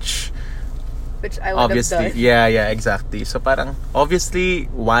 Which I would have done. Yeah, exactly. So parang, obviously,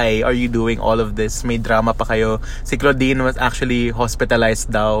 why are you doing all of this? May drama pa kayo. Si Claudine was actually hospitalized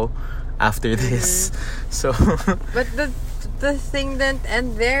daw after this. So but the thing didn't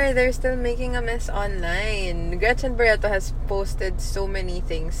end there. They're still making a mess online. Gretchen Barreto has posted so many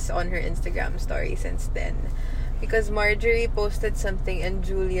things on her Instagram story since then. Because Marjorie posted something and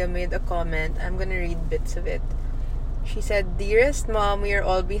Julia made a comment. I'm gonna read bits of it. She said, "Dearest mom, we are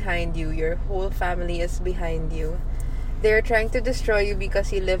all behind you. Your whole family is behind you. They are trying to destroy you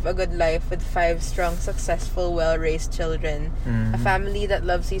because you live a good life with 5 strong, successful, well-raised children. A family that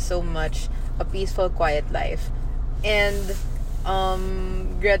loves you so much. A peaceful, quiet life." And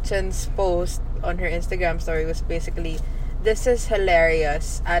Gretchen's post on her Instagram story was basically, "This is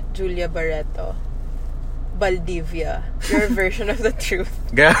hilarious at Julia Barreto. Valdivia, your version of the truth."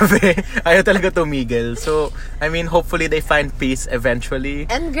 Grabe. Ayaw talaga tumigil. So, I mean, hopefully they find peace eventually.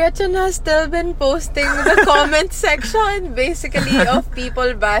 And Gretchen has still been posting the comment section, basically, of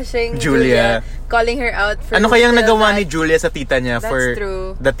people bashing Julia, calling her out for... Ano kayang nagawa ni Julia sa tita niya for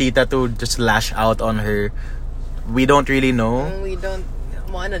true. The tita to just lash out on her? We don't really know. We don't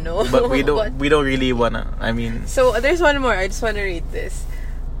wanna know. But we don't really wanna, I mean... So, there's one more. I just wanna read this.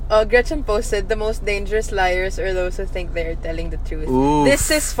 Gretchen posted, "The most dangerous liars are those who think they are telling the truth." Oof. This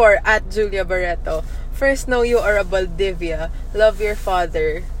is for at Julia Barreto. "First, know you are a Valdivia. Love your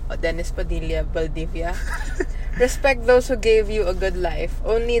father." Dennis Padilla, Valdivia. "Respect those who gave you a good life.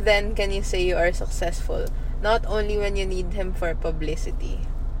 Only then can you say you are successful. Not only when you need him for publicity."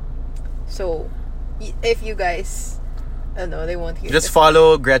 So, if you guys... I don't know, they won't hear Just this.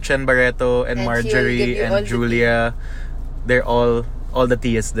 follow Gretchen Barreto and And Marjorie all and the Julia. They're all the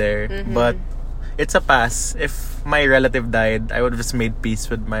tea is there. But it's a pass. If my relative died, I would have just made peace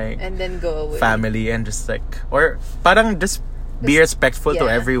with my and then go away. family and just like, or parang just be respectful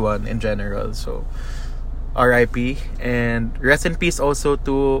to yeah. everyone in general. So R.I.P. And rest in peace also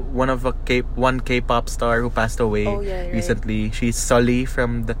to one K-pop star who passed away right. recently. She's Sully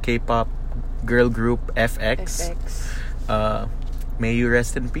from the K-pop girl group FX. May you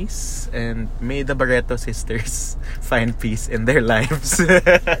rest in peace, and may the Barreto sisters find peace in their lives.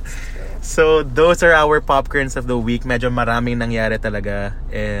 So those are our popcorns of the week. Medyo maraming nangyari talaga,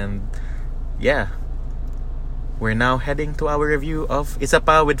 and yeah, we're now heading to our review of Isa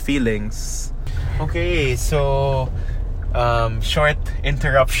Pa with Feelings. Okay, so short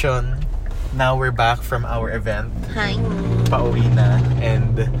interruption. Now we're back from our event. Hi. Pauwi na,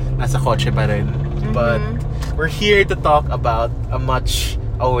 and nasa kotse pa rin. But we're here to talk about a much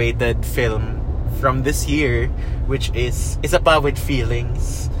awaited film from this year, which is Isa Pa with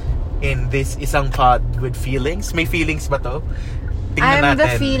Feelings. In this Isang Pod with Feelings. May feelings ba to? Tingnan I'm natin. the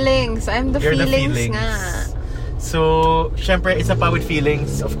feelings. I'm the You're feelings, the feelings nga. So, syempre, Isa Pa with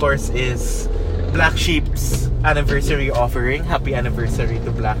Feelings, of course, is Black Sheep's anniversary offering. Happy anniversary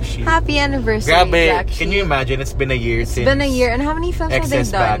to Black Sheep. Happy anniversary, Grabe, Black Sheep. can you imagine? It's been a year since It's been a year. And how many films have they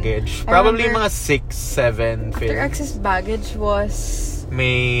Excess done? Baggage. I Probably remember mga 6-7 After films. Excess Baggage was...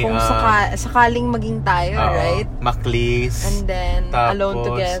 May Kung sakaling maging tayo, right? Maclis. And then Tapos, Alone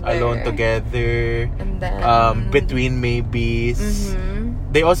Together. Alone Together. And then... Between Maybes.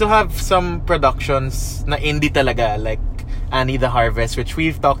 Mm-hmm. They also have some productions na indie talaga, like Annie the Harvest, which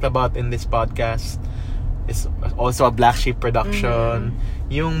we've talked about in this podcast. Is also a Black Sheep production.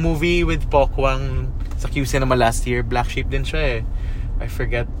 Yung movie with Pokwang sa Q Cinema last year, Black Sheep din siya eh. I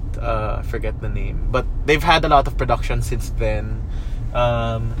forget the name. But they've had a lot of productions since then.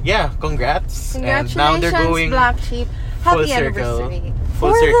 Yeah, congrats. Congratulations, And now they're going Black Sheep. full Happy circle. anniversary. Full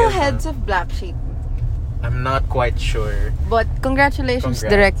Who are circle the heads of Black Sheep? I'm not quite sure. But congratulations,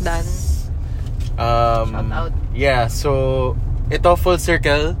 Congrats. Direct Dan. Shout out. Yeah, so ito full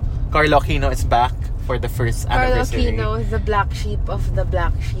circle. Carlo Aquino is back for the first Carlo anniversary. Aquino is the Black Sheep of the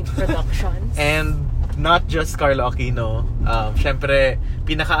Black Sheep Productions. And not just Carlo Aquino. Syempre,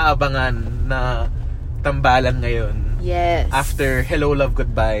 pinakaabangan na tambalan ngayon. Yes. After Hello Love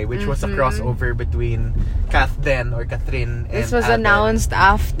Goodbye, which was a crossover between Catherine and This was Alden. announced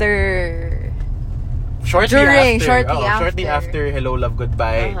after... Shortly Shortly after Hello Love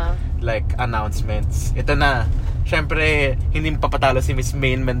Goodbye, like announcements. Ito na. Syempre, hindi papatalo si Miss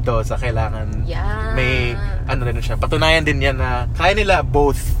Maine Mendoza. Kailangan may ano rin siya. Patunayan din yan na kaya nila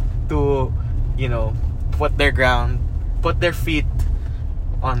both to, you know, put their feet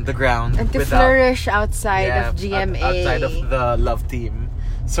on the ground and to flourish outside of GMA. Outside of the Love Team.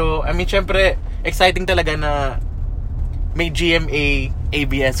 So, I mean, syempre, exciting talaga na may GMA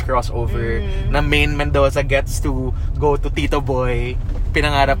ABS crossover na Maine Mendoza gets to go to Tito Boy.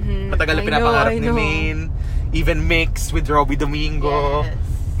 Matagal na pinapangarap ni Maine. Even mixed with Robbie Domingo. Yes.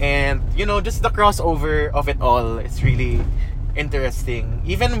 And, you know, just the crossover of it all is really interesting.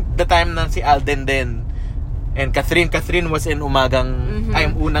 Even the time na si Alden din and Catherine was in Umagang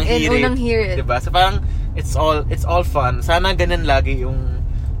I'm Unang Hirit. Diba? So parang it's all fun. Sana ganun lagi yung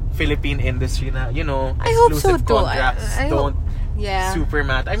Philippine industry na, you know, I hope so exclusive too. contracts don't super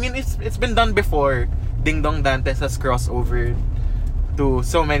matter. I mean, it's been done before. Ding Dong Dantes has crossover to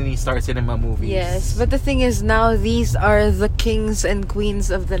so many Star Cinema movies. Yes, but the thing is now these are the kings and queens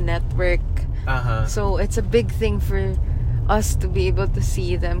of the network. So it's a big thing for us to be able to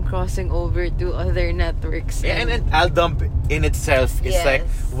see them crossing over to other networks. Yeah, and Aldump in itself is like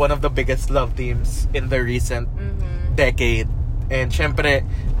one of the biggest love teams in the recent decade. And syempre,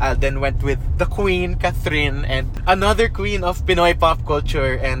 Alden went with the queen, Catherine, and another queen of Pinoy pop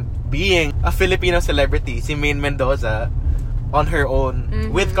culture and being a Filipino celebrity, si Maine Mendoza, on her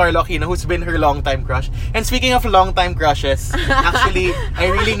own with Carlo Aquino, who's been her longtime crush. And speaking of longtime crushes, actually, I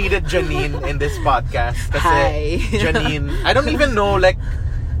really needed Janine in this podcast. Kasi Janine, I don't even know, like,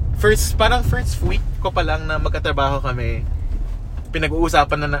 first week ko pa lang na magkatrabaho kami,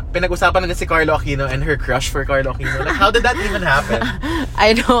 pinag-usapan na si Carlo Aquino and her crush for Carlo Aquino. Like, how did that even happen?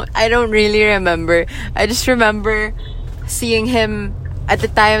 I don't really remember. I just remember seeing him at the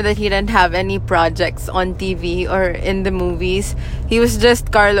time that he didn't have any projects on TV or in the movies. He was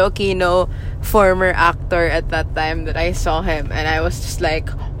just Carlo Aquino, former actor at that time that I saw him, and I was just like,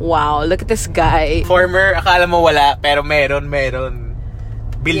 wow, look at this guy. Former, akala mo wala, pero meron.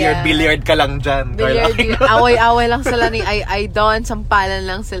 Billiard ka lang dyan, Carlo Aquino. Away lang sila ni I Don, sampalan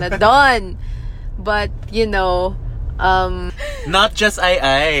lang sila Don. But, you know, not just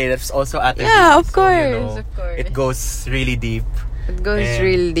I, that's also Ate yeah, B. of course, you know, of course. It goes really deep. It goes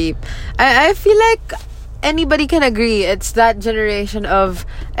real deep. I feel like anybody can agree. It's that generation of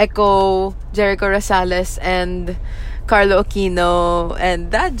Echo, Jericho Rosales, and Carlo Aquino,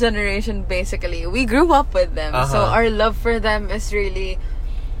 and that generation, basically, we grew up with them. So our love for them is really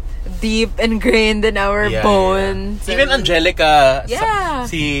deep ingrained in our bones. Even Angelica, Yeah.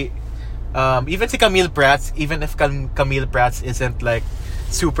 even si Camille Prats, even if Camille Prats isn't like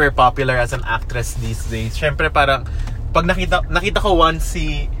super popular as an actress these days, syempre parang pag nakita ko once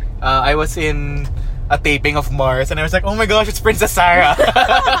I was in a taping of Mars and I was like, oh my gosh, it's Princess Sarah.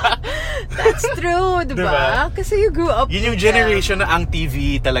 That's true, diba? Kasi you grew up yun yung with generation na ang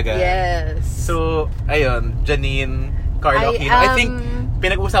TV talaga. Yes. So, ayun, Janine, Carlo Aquino. I think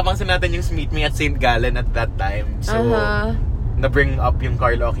pinag-usapan sa natin yung Meet Me at St. Gallen at that time. So, na-bring up yung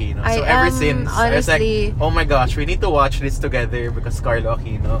Carlo Aquino. So, ever since, I was like, oh my gosh, we need to watch this together because Carlo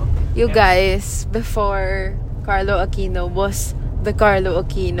Aquino. You guys, before Carlo Aquino was the Carlo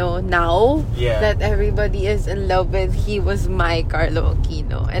Aquino now that everybody is in love with, he was my Carlo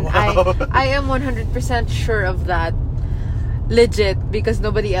Aquino. And I am 100% sure of that. Legit, because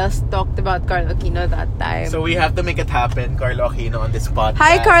nobody else talked about Carlo Aquino that time. So we have to make it happen, Carlo Aquino, on this podcast.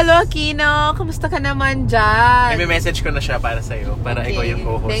 Hi, Carlo Aquino! Kamusta ka naman dyan? May message ko na siya para sa'yo, para ikaw yung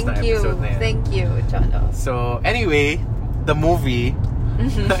co-host ng episode na yan. Thank you, Cholo. So, anyway, the movie,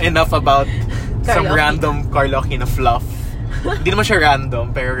 enough about some random Carlo Aquino fluff. Hindi naman siya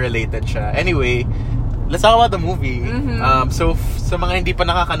random, pero related siya. Anyway, let's talk about the movie. So, sa mga hindi pa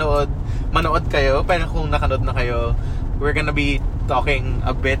nakakanood, manood kayo. Pero kung nakanood na kayo, we're gonna be talking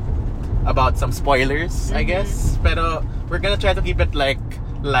a bit about some spoilers, I guess. Pero we're gonna try to keep it like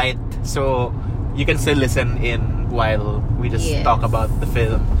light, so you can still listen in while we just talk about the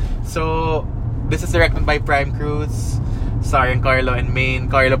film. So, this is directed by Prime Cruz, starring Carlo and Maine.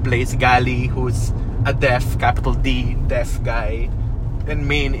 Carlo plays Gali, who's a capital D, deaf guy. And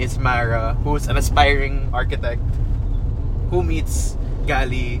Maine is Mara, who's an aspiring architect who meets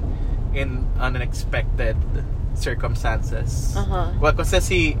Gali in unexpected circumstances. Well,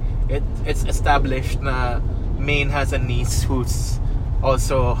 kasi it's established na Maine has a niece who's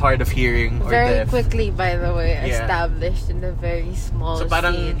also hard of hearing or very deaf. Quickly, by the way, established in a very small So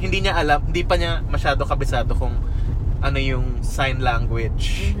parang scene. hindi pa niya masyado kabisado kung ano yung sign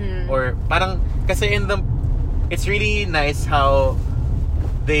language or parang kasi it's really nice how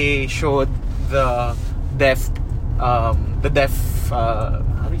they showed the deaf how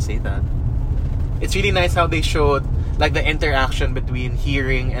do you say that? It's really nice how they showed like the interaction between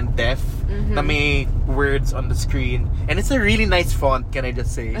hearing and deaf na may words on the screen, and it's a really nice font, can I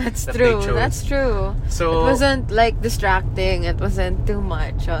just say. That's true. So it wasn't like distracting, it wasn't too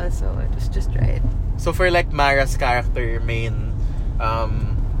much also, it was just right. So for like Mara's character, Maine,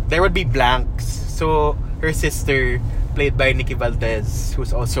 there would be blanks. So her sister, played by Nikki Valdez,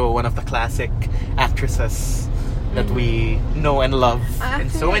 who's also one of the classic actresses that we know and love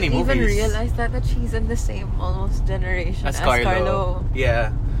in so many movies. I even realized that she's in the same almost generation as Carlo.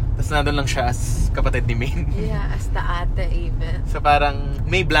 Yeah. Tapos nandun lang siya as kapatid ni Maine. Yeah, as the ate even. So parang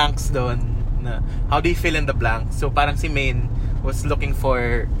may blanks doon na how do you fill in the blanks? So parang si Maine was looking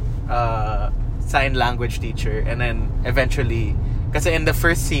for sign language teacher, and then eventually kasi in the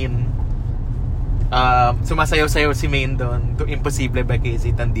first scene sumasayaw-sayaw si Maine doon to Imposible by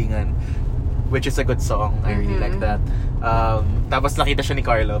Casey Tandingan, which is a good song. I really like that. Tapos nakita siya ni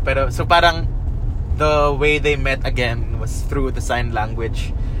Carlo. Pero so parang the way they met again was through the sign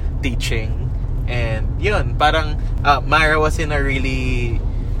language teaching. And yun, parang Mara was in a really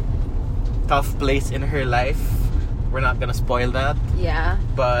tough place in her life. We're not gonna spoil that. Yeah.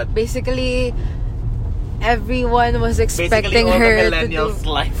 But basically everyone was expecting her the millennial's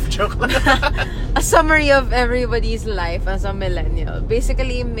life. Joke lang. A summary of everybody's life as a millennial.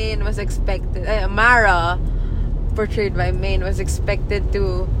 Basically, Maine was expected... Mara, portrayed by Maine, was expected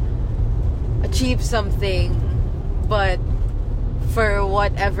to achieve something, but for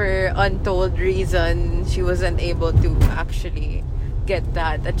whatever untold reason, she wasn't able to actually get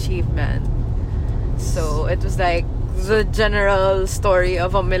that achievement. So, it was like the general story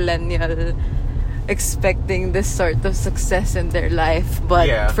of a millennial expecting this sort of success in their life,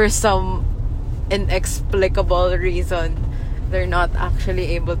 but for some inexplicable reason, they're not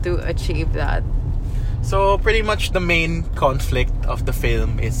actually able to achieve that. So pretty much the main conflict of the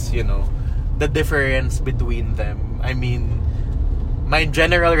film is, you know, the difference between them. I mean, my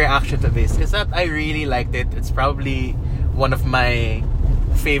general reaction to this is that I really liked it. It's probably one of my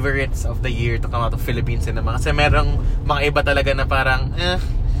favorites of the year to come out of Philippine cinema. Kasi merong mga iba talaga na parang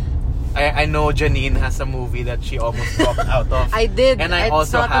I know Janine has a movie that she almost dropped out of. I did. And I it's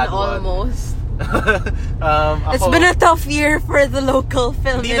also not had an one. Almost. It's been a tough year for the local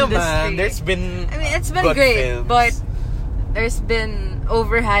film industry. Naman. There's been it's been great, films. but there's been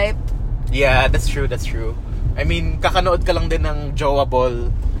overhype. Yeah, that's true. I mean, kakanood ka lang din ng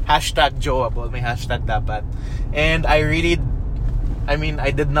Joable. #Joable. May hashtag dapat. And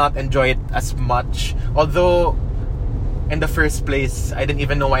I did not enjoy it as much. Although, in the first place, I didn't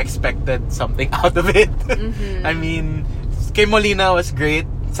even know I expected something out of it. Mm-hmm. I mean, Kim Molina was great.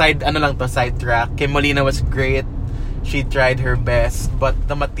 Sidetrack. Kim Molina was great. She tried her best. But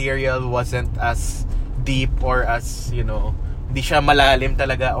the material wasn't as deep or as, hindi siya malalim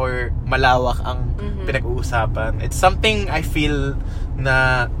talaga or malawak ang pinag-uusapan. It's something I feel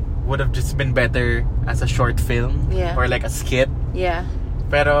na would have just been better as a short film or like a skit. Yeah.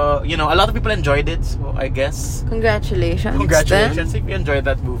 Pero, a lot of people enjoyed it, so I guess Congratulations if you enjoyed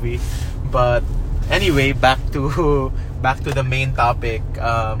that movie. But anyway, back to the main topic.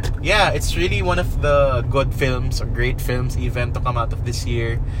 It's really one of the good films or great films even to come out of this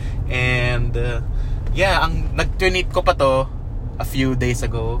year. And ang nag-tweet ko pa to a few days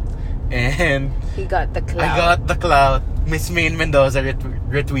ago. And he got the clout. I got the clout. Miss Maine Mendoza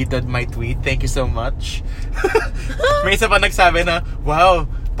retweeted my tweet. Thank you so much. May isa pa nagsabi na, wow,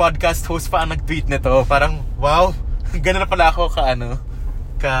 podcast host pa ang nag-tweet nito. Parang, wow, gano'n na pala ako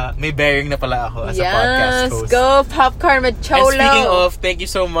may bearing na pala ako as a podcast host. Yes, go Popcorn Macholo. And speaking of, thank you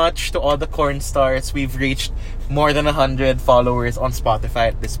so much to all the corn stars. We've reached more than 100 followers on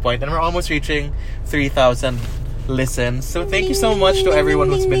Spotify at this point. And we're almost reaching 3,000 listens. So thank you so much to everyone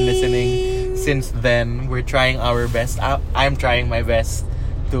who's been listening since then. We're trying our best. I'm trying my best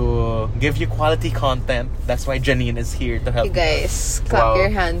to give you quality content. That's why Janine is here to help. You guys, clap your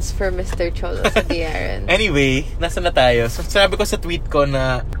hands for Mr. Cholo Sadiaran. Anyway, nasa na tayo? So sabi ko sa tweet ko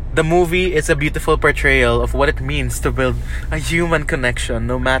na the movie is a beautiful portrayal of what it means to build a human connection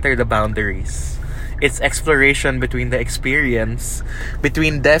no matter the boundaries. Its exploration between the experience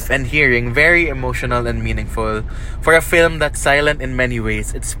between deaf and hearing very emotional and meaningful. For a film that's silent in many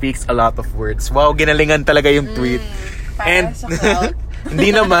ways, it speaks a lot of words. Wow, ginalingan talaga yung tweet. And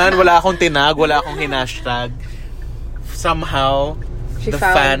hindi naman, wala akong tinag, wala akong hinashtag. Somehow, the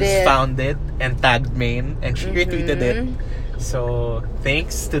fans found it and tagged Maine and she retweeted it. So,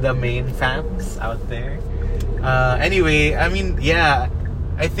 thanks to the Maine fans out there. Anyway, I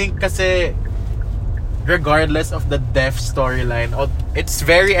think kasi regardless of the deaf storyline, it's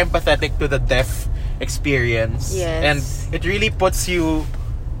very empathetic to the deaf experience. Yes. And it really puts you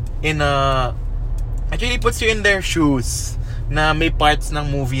in their shoes na may parts ng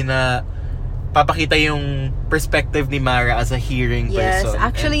movie na papakita yung perspective ni Mara as a hearing person. Yes,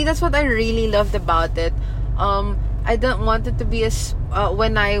 actually, that's what I really loved about it. I didn't want it to be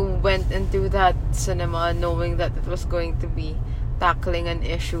when I went into that cinema knowing that it was going to be tackling an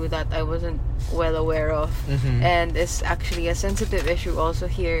issue that I wasn't well aware of, and it's actually a sensitive issue also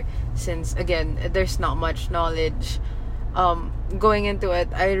here, since again there's not much knowledge going into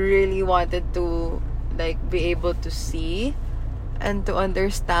it. I really wanted to be able to see and to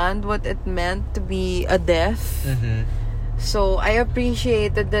understand what it meant to be a deaf. So I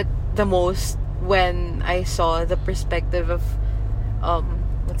appreciated that the most when I saw the perspective of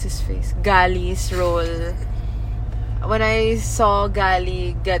what's his face, Gali's role. When I saw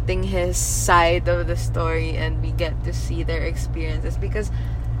Gali getting his side of the story and we get to see their experiences, because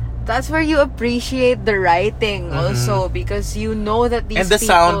that's where you appreciate the writing also, because you know that these people... And the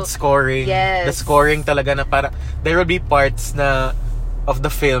sound scoring. Yes. The scoring talaga na para... There will be parts na of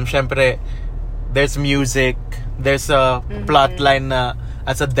the film, syempre, there's music, there's a plot line na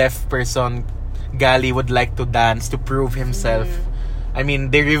as a deaf person, Gali would like to dance to prove himself. I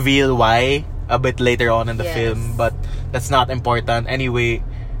mean, they reveal why a bit later on in the film, but that's not important. Anyway,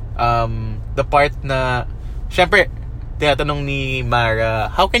 the part na syempre tinatanong ni Mara,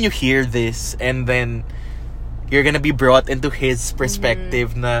 how can you hear this? And then you're gonna be brought into his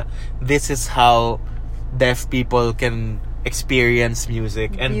perspective na this is how deaf people can experience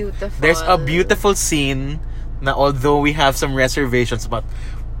music. And there's a beautiful scene na although we have some reservations about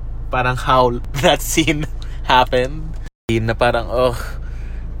parang how that scene happened, na parang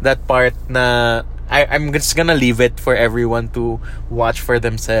that part na I'm just gonna leave it for everyone to watch for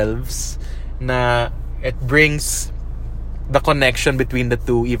themselves, na it brings the connection between the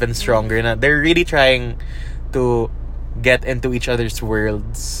two even stronger, na they're really trying to get into each other's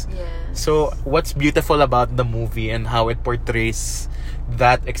worlds. So what's beautiful about the movie and how it portrays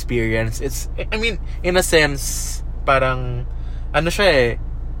that experience, it's, I mean, in a sense, parang ano siya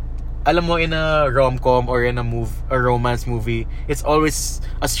alam mo, in a rom-com or in a romance movie, it's always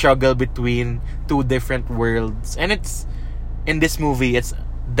a struggle between two different worlds. And it's, in this movie, it's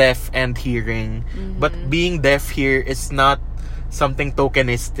deaf and hearing. But being deaf here is not something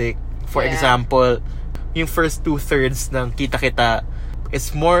tokenistic. For example, yung first 2/3 ng Kita-Kita,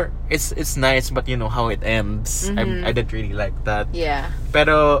 it's nice, but you know how it ends. I didn't really like that. Yeah.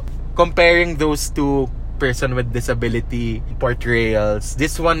 Pero comparing those two person with disability portrayals,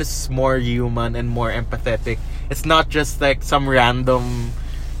 this one is more human and more empathetic. It's not just like some random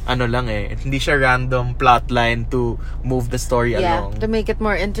hindi siya random plotline to move the story along. To make it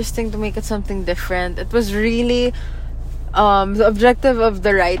more interesting, to make it something different. It was really the objective of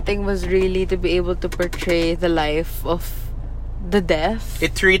the writing was really to be able to portray the life of the deaf.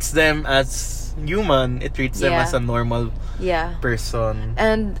 It treats them as human. It treats them as a normal person.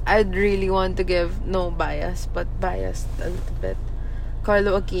 And I'd really want to give no bias, but biased a little bit.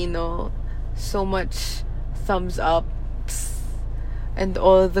 Carlo Aquino, so much thumbs up and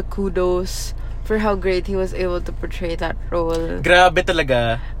all the kudos for how great he was able to portray that role. Grabe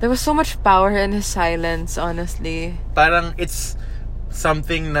talaga. There was so much power in his silence, honestly. Parang it's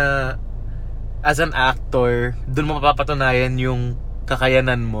something na as an actor, dun mo mapapatunayan yung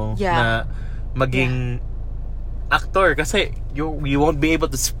kakayanan mo na maging actor kasi you won't be able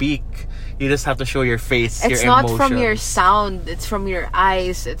to speak. You just have to show your face, your emotions. It's not from your sound, it's from your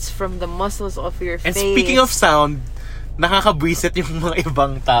eyes, it's from the muscles of your face. And speaking of sound, nakakabwisit yung mga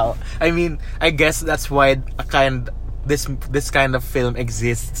ibang tao. I mean, I guess that's why this kind of film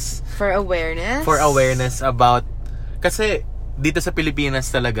exists. For awareness? For awareness about... Kasi dito sa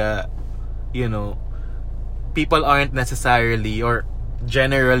Pilipinas talaga, you know, people aren't necessarily or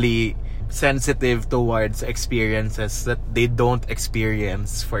generally sensitive towards experiences that they don't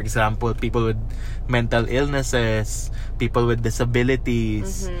experience. For example, people with mental illnesses, people with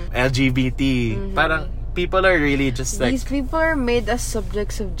disabilities, LGBT. Parang people are really just like... These people are made as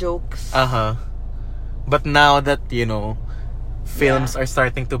subjects of jokes. But now that, you know, films are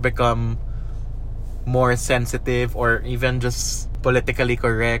starting to become more sensitive or even just politically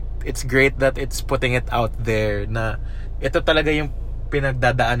correct, it's great that it's putting it out there na ito talaga yung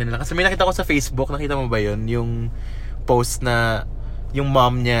pinagdadaanan nila. Kasi may nakita ko sa Facebook, nakita mo ba yun? Yung post na yung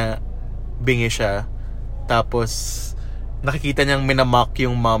mom niya, bingi siya, tapos nakikita niyang minamock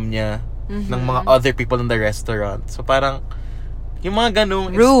yung mom niya ng mga other people in the restaurant. So parang yung mga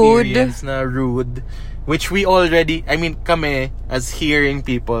ganong experience na rude, which we already, I mean, kami as hearing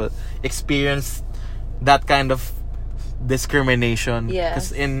people experienced that kind of discrimination.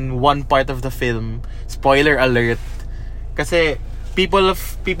 Because in one part of the film, spoiler alert, kasi people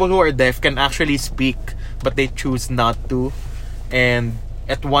who are deaf can actually speak but they choose not to. And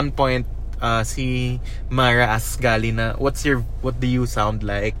at one point, si Mara asks Gali na, what do you sound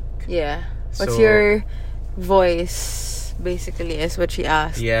like? Yeah. What's your voice? Basically, is what she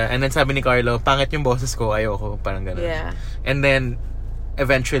asked. Yeah, and then sabi ni Carlo, pangit yung boses ko, ayoko, parang gano'n. Yeah. And then,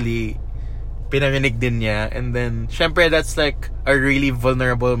 eventually, pinarinig din niya. And then, syempre, that's like a really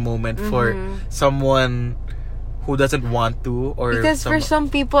vulnerable moment for someone who doesn't want to. Or because for some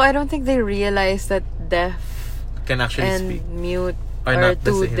people, I don't think they realize that deaf can actually and speak. Mute are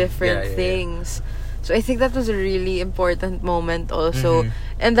two different things. So I think that was a really important moment also.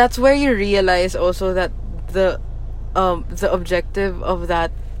 And that's where you realize also that the objective of that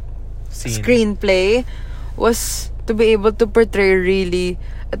screenplay was to be able to portray really,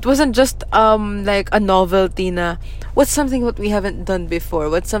 it wasn't just like a novelty na what's something what we haven't done before,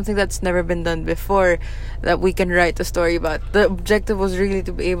 what's something that's never been done before that we can write a story about. The objective was really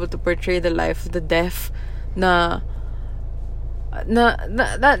to be able to portray the life of the deaf na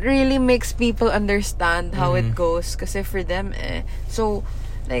that really makes people understand how it goes kasi for them so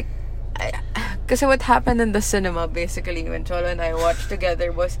like kasi what happened in the cinema basically when Cholo and I watched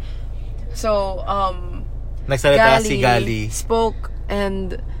together was nagsalita si Gali spoke,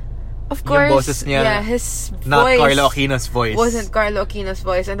 and of course yung boses niya, his not voice Carlo Aquino's voice wasn't Carlo Aquino's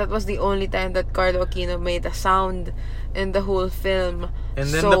voice, and that was the only time that Carlo Aquino made a sound in the whole film.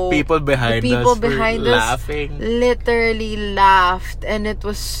 And then the people behind us were laughing. Literally laughed, and it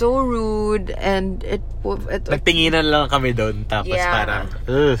was so rude, and it nagtinginan lang kami doon, tapos parang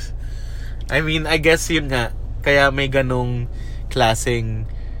ugh. I mean, I guess yun nga, kaya may ganong klaseng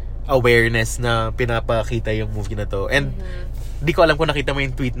awareness na pinapakita yung movie na to. And di ko alam kung nakita mo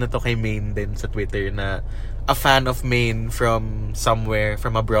yung tweet na to kay Maine din sa Twitter na a fan of Maine from somewhere,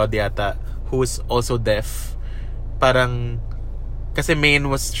 from abroad yata, who's also deaf. Parang kasi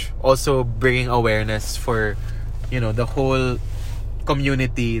Maine was also bringing awareness for, you know, the whole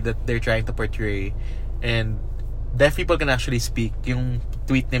community that they're trying to portray. And deaf people can actually speak. Yung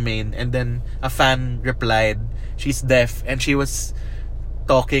tweet ni Maine. And then a fan replied, she's deaf. And she was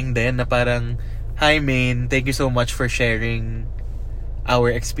talking then na parang, hi Maine, thank you so much for sharing our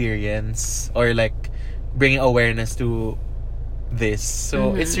experience. Or like, bringing awareness to this.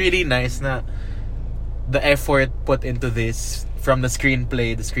 So, it's really nice na the effort put into this from the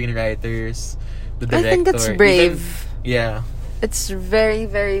screenplay, the screenwriters, the director. I think it's brave. Yeah. It's very,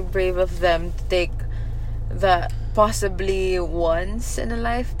 very brave of them to take the possibly once in a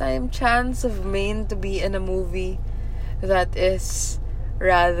lifetime chance of Maine to be in a movie that is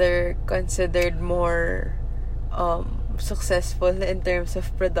rather considered more successful in terms of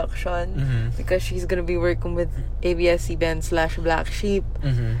production, because she's gonna be working with ABS-CBN / Black Sheep.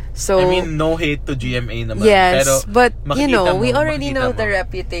 So I mean, no hate to GMA naman. yes, pero but you know, we makikita already know mo. the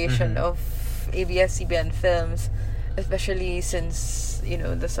reputation of ABS-CBN films, especially since, you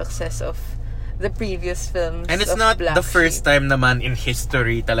know, the success of the previous films. And it's of not Black the first Sheep. time naman in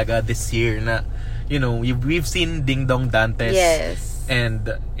history talaga this year na, you know, we've seen Ding Dong Dantes. Yes. And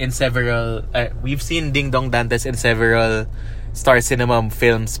in several, we've seen Ding Dong Dantes in several Star Cinema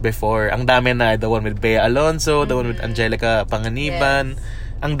films before. Ang dami na. The one with Bea Alonso, the one with Angelica Panganiban.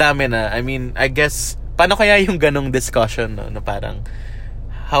 Yes. Ang dami na. I mean, I guess, paano kaya yung ganong discussion, no? Na parang,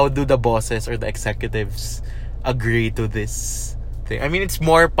 how do the bosses or the executives agree to this thing? I mean, it's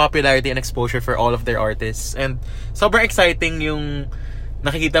more popularity and exposure for all of their artists. And sobrang exciting yung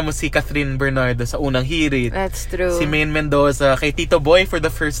nakikita mo si Catherine Bernardo sa unang hirit. That's true. Si Maine Mendoza kay Tito Boy for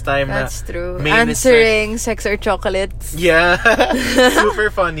the first time. That's true. Maine is Answering Sex or Chocolates. yeah. Super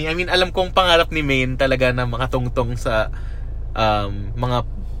funny. I mean, alam kong pangarap ni Maine talaga na makatungtong sa mga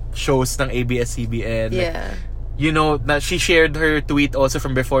shows ng ABS-CBN. Yeah. You know, na she shared her tweet also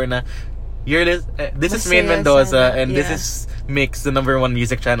from before na this is Maine Masaya Mendoza sana. and this Yeah. is Mix, the number 1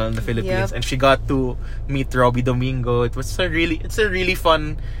 music channel in the Philippines. Yep. And she got to meet Robbie Domingo. It's a really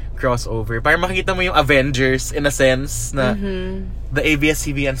fun crossover. Para makikita mo yung Avengers in a sense na the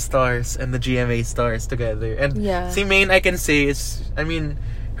ABS-CBN stars and the GMA stars together. And Yeah. si Maine, I can say is, I mean,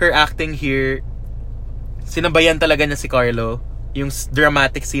 her acting here, sinabayan talaga niya si Carlo. Yung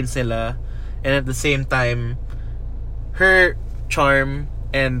dramatic scenes nila. And at the same time, her charm,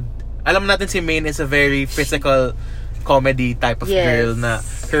 and alam natin si Maine is a very physical comedy type of Yes. girl na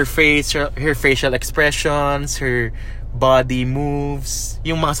her facial expressions, her body moves,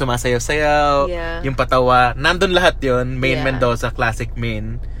 yung mga sumasayaw-sayaw, Yeah. yung patawa, nandun lahat yon. Maine Yeah. Mendoza, classic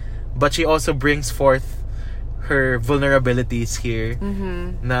Maine. But she also brings forth her vulnerabilities here,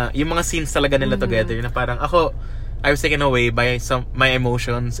 na yung mga scenes talaga nila together, na parang ako, I was taken away by my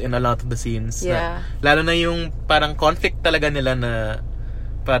emotions in a lot of the scenes. Yeah. Lalo na yung parang conflict talaga nila na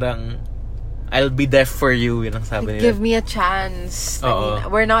parang I'll be deaf for you, yun ang sabi nila. Give me a chance. I Oo.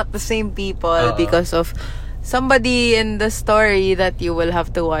 mean, we're not the same people Oo. because of somebody in the story that you will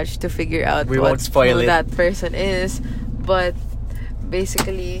have to watch to figure out We won't who spoil it. that person is. But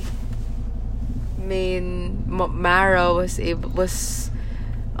basically, Mara was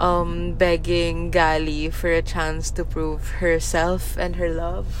begging Gali for a chance to prove herself and her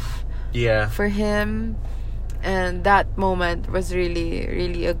love Yeah. for him. And that moment was really,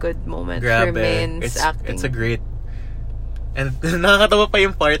 really a good moment for Grabe. Main's acting. It's a great. And nakakatawa pa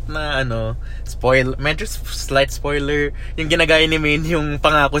yung part na medyo slight spoiler, yung ginagaya ni Maine yung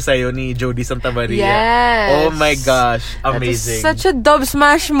pangako sa'yo ni Jody Santa Maria. Yes. Oh my gosh, That is amazing. such a dub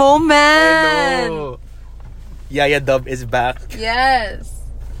smash moment. I know. Yaya Dub is back. Yes.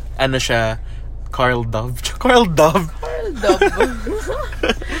 Ano siya? Carl Dove. Carl Dove. Dub.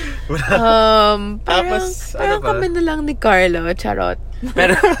 Tapos, parang ano ba? kami na lang ni Carlo. Charot.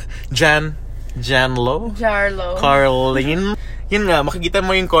 Pero, Janlo? Jarlo. Carlene? Yun nga, makikita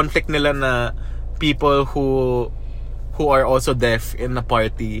mo yung conflict nila na people who are also deaf in a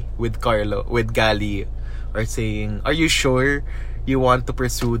party with Gali, are saying, are you sure you want to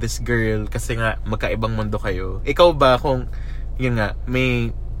pursue this girl? Kasi nga, magkaibang mundo kayo. Ikaw ba kung, yun nga,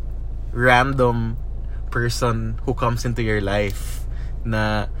 may random person who comes into your life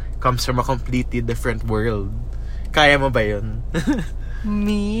na comes from a completely different world, kaya mo ba yun?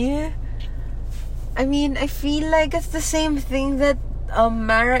 Me? I mean, I feel like it's the same thing that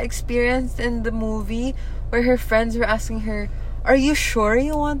Mara experienced in the movie, where her friends were asking her, are you sure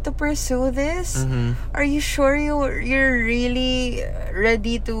you want to pursue this? Are you sure you're really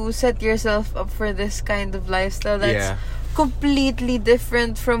ready to set yourself up for this kind of lifestyle that's completely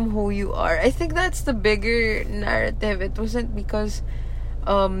different from who you are? I think that's the bigger narrative. It wasn't because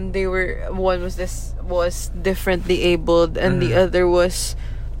one was differently abled and the other was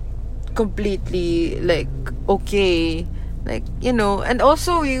completely like okay, like, you know. And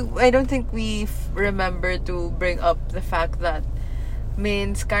also I don't think we remember to bring up the fact that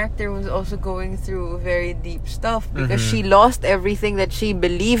Main's character was also going through very deep stuff because she lost everything that she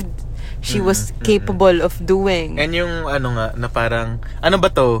believed she was capable of doing. And yung nga na parang ano ba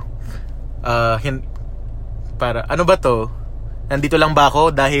to? Ano ba to? nandito lang ba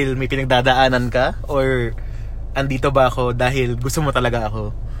ako dahil may pinagdadaanan ka? Or andito ba ako dahil gusto mo talaga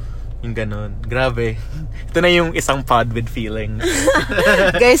ako? Yung ganun. Grabe. Ito na yung isang pod with feelings.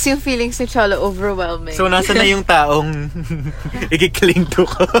 Guys, yung feelings ni Cholo overwhelming. So, nasa na yung taong ikikling to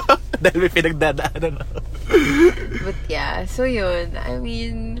ko dahil may pinagdadaanan ako. But yeah, so yun. I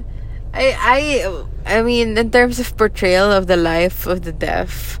mean, in terms of portrayal of the life of the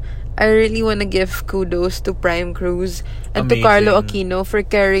deaf, I really want to give kudos to Prime Cruz and to Carlo Aquino for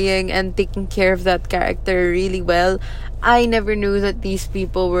carrying and taking care of that character really well. I never knew that these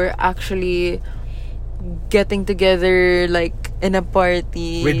people were actually getting together like in a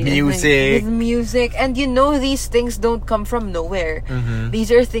party with music. And these things don't come from nowhere.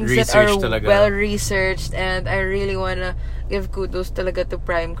 These are things that are well researched, and I really wanna give kudos talaga to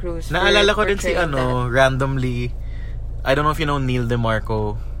Prime Cruz. Naalala ko din si randomly, I don't know if you know Neil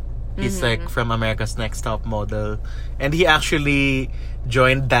DeMarco. He's like from America's Next Top Model, and he actually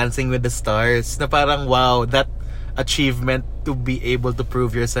joined Dancing with the Stars. Na parang wow, that achievement to be able to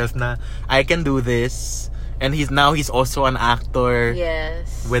prove yourself na I can do this. And he's also an actor.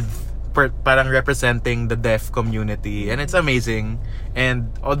 Yes. With parang representing the deaf community, and it's amazing. And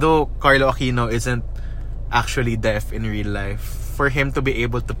although Carlo Aquino isn't actually deaf in real life, for him to be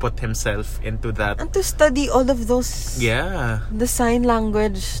able to put himself into that and to study all of those the sign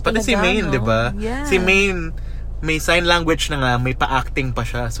language pati si Maine, diba? Yeah. Si Maine may sign language na nga, may pa-acting pa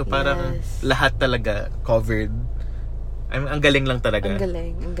siya, so parang lahat talaga covered. Ang galing lang talaga. Ang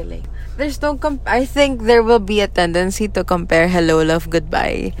galing. There's no I think there will be a tendency to compare Hello, Love,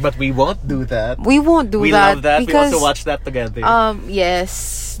 Goodbye. But we won't do that. We won't do that. We love that. Because, we also watch that together.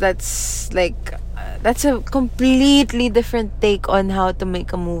 Yes. That's like... that's a completely different take on how to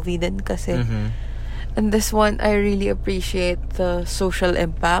make a movie din kasi. And this one, I really appreciate the social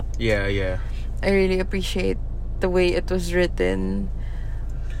impact. Yeah. I really appreciate the way it was written.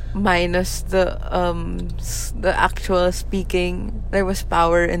 Minus the actual speaking, there was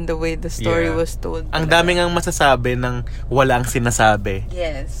power in the way the story was told. Ang daming ang masasabi ng walang sinasabi.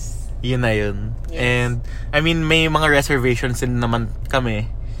 Yes. Yun na yun. Yes. And I mean, may mga reservations din naman kami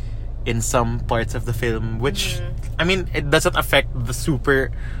in some parts of the film, which I mean, it doesn't affect the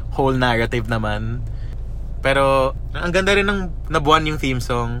super whole narrative naman. Pero ang ganda rin ng nabuan yung theme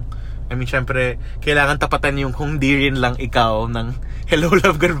song. I mean, syempre, kailangan tapatan yung kung di rin lang ikaw ng Hello,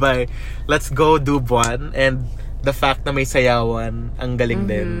 Love, Goodbye. Let's go do Buwan. And the fact na may sayawan, ang galing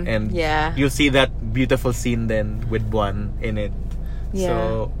din. And you'll see that beautiful scene then with Buwan in it. Yeah. So,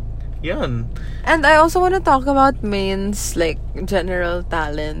 yun. And I also want to talk about Maine's, like, general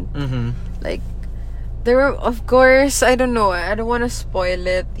talent. Like, there were, of course, I don't know, I don't want to spoil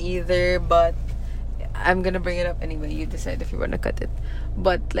it either, but I'm gonna bring it up anyway. You decide if you want to cut it.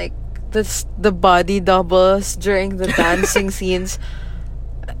 But, like, the body doubles during the dancing scenes,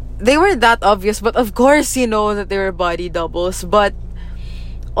 they were that obvious, but of course you know that they were body doubles. But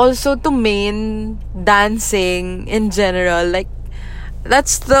also to Maine dancing in general, like,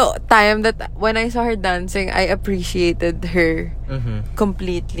 that's the time that when I saw her dancing, I appreciated her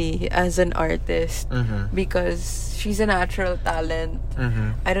completely as an artist, because she's a natural talent.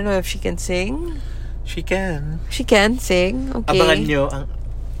 I don't know if she can sing. She can sing. Okay. Abangan nyo ang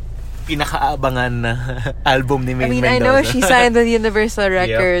pinakaabangan na album ni Maine Mendoza. I know she signed with Universal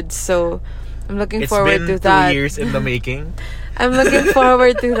Records, so I'm looking forward to that. It's been 2 years in the making. I'm looking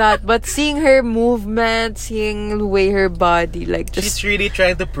forward to that. But seeing her movement, seeing the way her body, like, just... She's really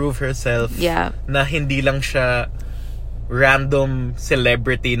trying to prove herself. Yeah. Na hindi lang siya random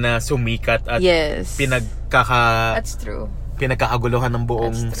celebrity na sumikat at That's true. Pinagkakaguluhan ng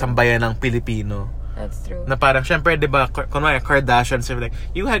buong sambayan ng Pilipino. That's true. Na parang, syempre, diba, kunwari, Kardashians, like,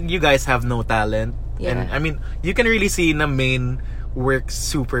 you guys have no talent. Yeah. And, I mean, you can really see na Maine works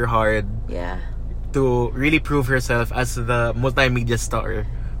super hard. Yeah. To really prove herself as the multimedia star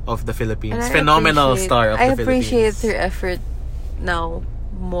of the Philippines. Phenomenal star of the Philippines. I appreciate her effort now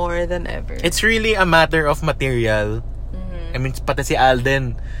more than ever. It's really a matter of material. I mean, pati si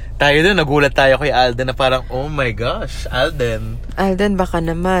Alden. Tayo dun, nagulat tayo kay Alden na parang, oh my gosh, Alden. Alden, baka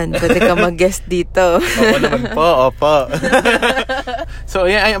naman. Pwede ka mag-guest dito. Oo naman po, opo. So,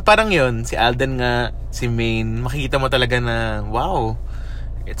 parang yun. Si Alden nga, si Maine, makikita mo talaga na, wow,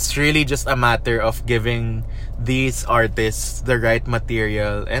 it's really just a matter of giving these artists the right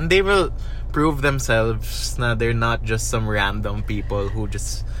material, and they will prove themselves na they're not just some random people who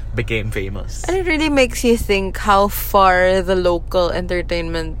just became famous. And it really makes you think how far the local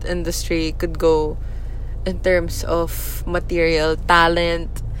entertainment industry could go in terms of material,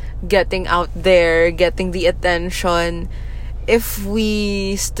 talent, getting out there, getting the attention. if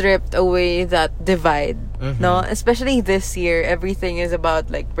we stripped away that divide, no? Especially this year, everything is about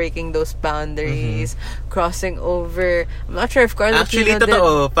like breaking those boundaries, crossing over. I'm not sure if Carlos Actually, Aquino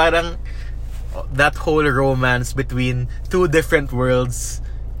totoo. Parang that whole romance between two different worlds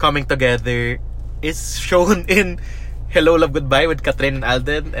coming together is shown in Hello, Love, Goodbye with Katrin and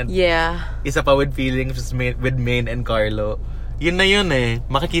Alden, and isa pa with Feelings with Maine and Carlo. Yun na yun eh.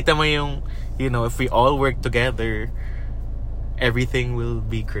 Makikita mo yung, if we all work together, everything will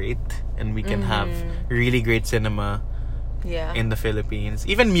be great and we can have really great cinema in the Philippines.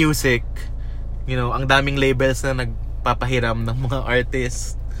 Even music, ang daming labels na nagpapahiram ng mga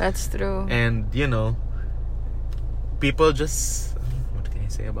artists. That's true. And, people just... What can I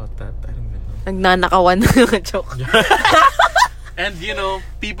say about that? I don't know. Nagnanakawan na joke. And,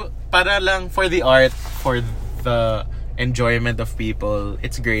 people... Para lang for the art, for the enjoyment of people,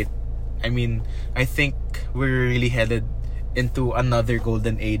 it's great. I mean, I think we're really headed into another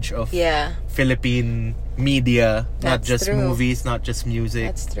golden age of Philippine media. Not just movies, not just music.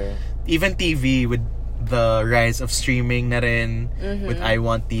 That's true. Even TV with the rise of streaming na rin, with I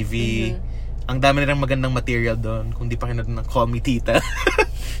Want TV. Ang dami na rin magandang material doon. Kung di pa kayo ng Call Me Tita.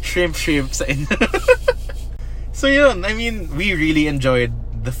 Shrimp sa inyo. So yun, I mean, we really enjoyed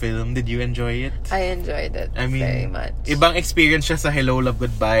the film. Did you enjoy it? I enjoyed it very much. Ibang experience siya sa Hello, Love,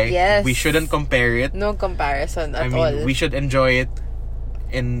 Goodbye. Yes. We shouldn't compare it. No comparison at all. all. We should enjoy it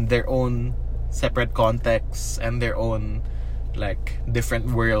in their own separate contexts and their own different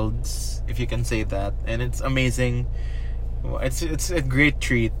worlds, if you can say that. And it's amazing. It's a great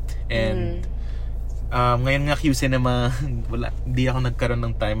treat. And ngayon nga Q Cinema, di ako nagkaroon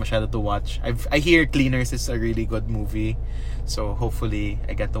ng time masyado to watch. I hear Cleaners is a really good movie. So hopefully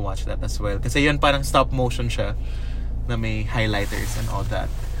I get to watch that as well. Kasi yun parang stop motion siya na may highlighters and all that.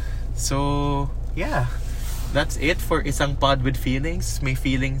 So yeah, that's it for Isang Pod with Feelings. May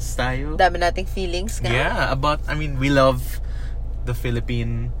feelings tayo. Dami nating feelings nga. Yeah, we love the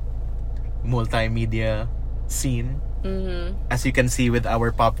Philippine multimedia scene. As you can see with our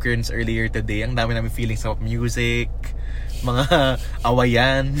popcorns earlier today, ang dami namin feelings about music, mga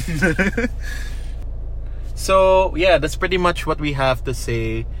awayan. So, yeah, that's pretty much what we have to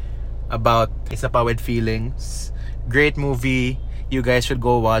say about Isa Pa with Feelings. Great movie. You guys should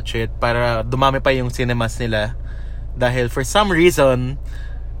go watch it para dumami pa yung cinemas nila. Dahil for some reason,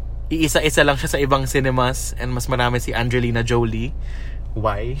 iisa-isa lang siya sa ibang cinemas and mas marami si Angelina Jolie.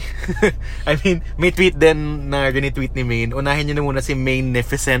 Why? I mean, may tweet din na retweet ni Maine. Unahin nyo na muna si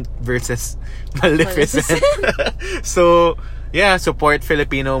Magnificent versus Maleficent. So, yeah, support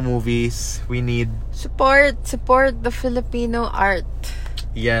Filipino movies. We need... Support the Filipino art.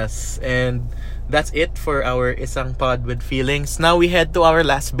 Yes, and that's it for our Isang Pod with Feelings. Now we head to our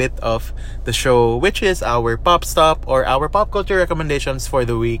last bit of the show, which is our pop stop or our pop culture recommendations for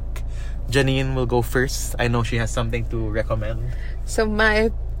the week. Janine will go first. I know she has something to recommend. So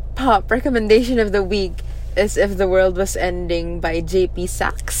my pop recommendation of the week is If the World Was Ending by JP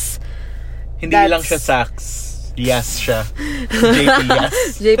Saxe. Hindi lang siya Saxe. Yes siya. JP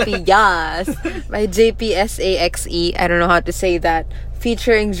Yes. JP Yes. By JP Saxe. I don't know how to say that.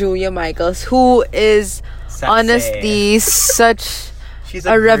 Featuring Julia Michaels, who is honestly such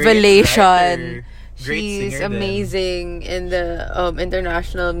a revelation. She's amazing in the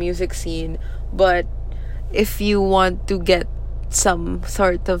international music scene. But if you want to get some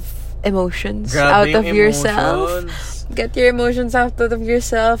sort of emotions out of yourself, get your emotions out of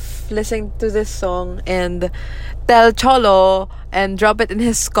yourself, listen to this song and tell Cholo and drop it in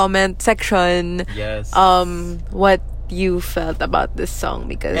his comment section. Yes. What you felt about this song,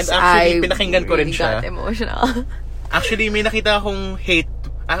 because and actually, I pinakinggan ko rin really siya. got emotional. Actually, may nakita akong hate.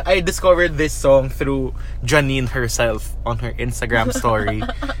 I discovered this song through Janine herself on her Instagram story.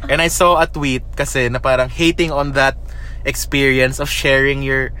 And I saw a tweet kasi na parang hating on that experience of sharing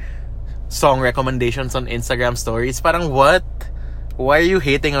your song recommendations on Instagram stories. Parang what? Why are you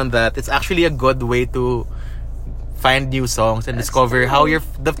hating on that? It's actually a good way to find new songs and discover how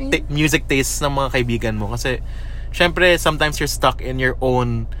the music tastes ng mga kaibigan mo. Kasi syempre, sometimes you're stuck in your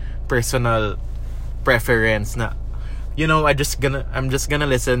own personal preference na, I'm just gonna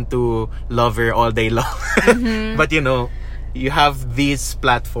listen to Lover all day long. But you have these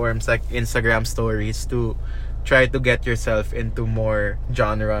platforms like Instagram stories to try to get yourself into more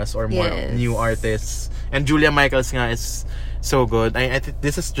genres or more new artists. And Julia Michaels nga is so good. I think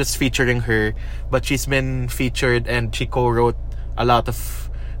this is just featuring her, but she's been featured and she co-wrote a lot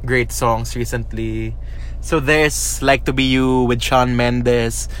of great songs recently. So there's Like to Be You with Shawn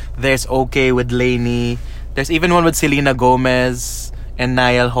Mendes. There's Okay with Lainey. There's even one with Selena Gomez and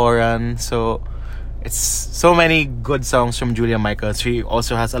Niall Horan. So It's so many good songs from Julia Michaels. She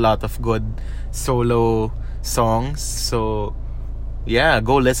also has a lot of good solo songs. So yeah,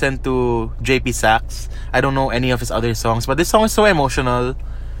 go listen to JP Sax. I don't know any of his other songs, but this song is so emotional.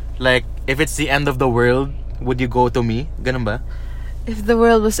 Like, if it's the end of the world, would you go to me? Ganun ba? If the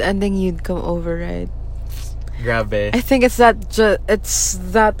world was ending, you'd come over, right? Grabe. I think it's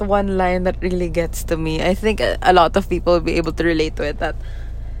that one line that really gets to me. I think a lot of people will be able to relate to it. That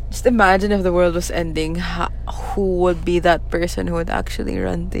just imagine if the world was ending, who would be that person who would actually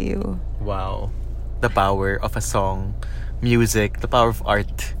run to you? Wow. The power of a song, music, the power of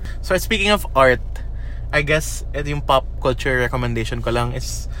art. So speaking of art, I guess yung pop culture recommendation ko lang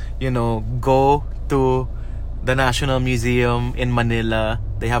is, go to the National Museum in Manila.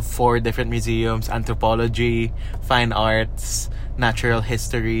 They have 4 different museums: anthropology, fine arts, natural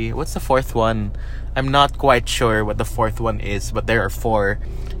history. What's the 4th one? I'm not quite sure what the 4th one is, but there are 4.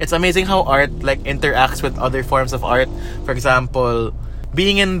 It's amazing how art interacts with other forms of art. For example,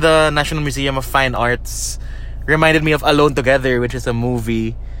 being in the National Museum of Fine Arts reminded me of Alone Together, which is a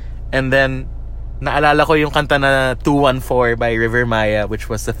movie. And then naalala ko yung kanta na 214 by River Maya, which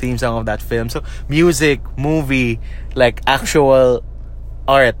was the theme song of that film. So music, movie, actual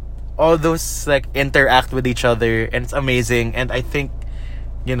art, all those interact with each other, and it's amazing. And I think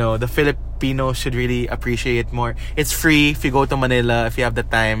the Filipinos should really appreciate more. It's free if you go to Manila. If you have the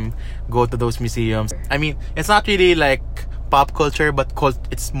time, go to those museums. I mean, it's not really pop culture, but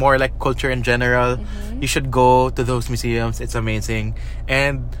it's more like culture in general. You should go to those museums. It's amazing.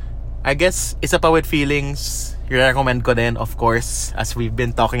 And I guess Isa Pa With Feelings, recommend ko din, of course, as we've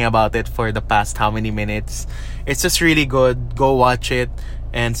been talking about it for the past how many minutes. It's just really good. Go watch it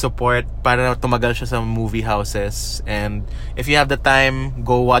and support para tumagal siya sa movie houses. And if you have the time,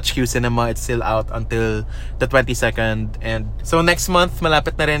 go watch Q Cinema. It's still out until the 22nd. And so next month,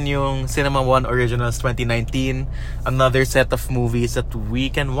 malapit na rin yung Cinema One Originals 2019. Another set of movies that we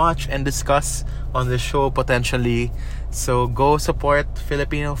can watch and discuss on the show potentially. So go support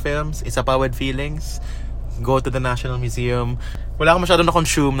Filipino films. Isa Pa With Feelings. Go to the National Museum. Wala akong masyadong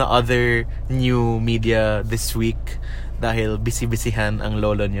na-consume na other new media this week dahil busy-busyhan ang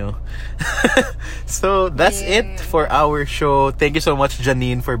lolo nyo. So that's it for our show. Thank you so much,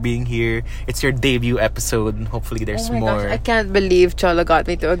 Janine, for being here. It's your debut episode. Hopefully there's more. Gosh, I can't believe Cholo got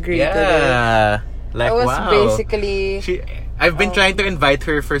me to agree to this. Yeah. I was basically... I've been trying to invite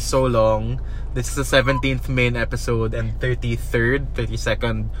her for so long. This is the 17th main episode and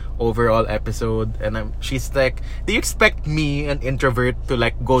 32nd overall episode. And she's like, do you expect me, an introvert, to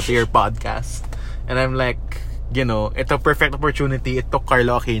go to your podcast? And I'm like, it's a perfect opportunity. It took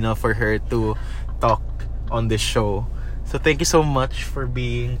Carlo Aquino for her to talk on this show. So thank you so much for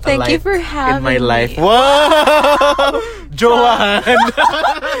being a light in my life. Me. Wow! Joanne!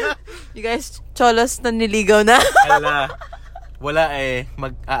 You guys, Cholos na niligaw na. Ala. Wala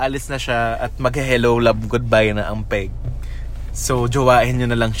mag-aalis na siya at mag-hello love goodbye na ang peg. So jowain nyo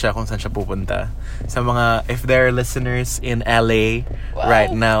na lang siya kung saan siya pupunta. Sa mga, if there are listeners in LA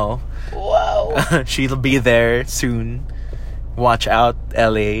right now, she'll be there soon. Watch out,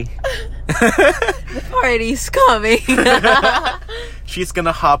 LA. The party's coming. She's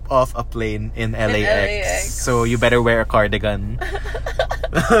gonna hop off a plane in LAX. So you better wear a cardigan.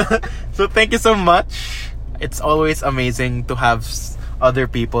 So thank you so much. It's always amazing to have other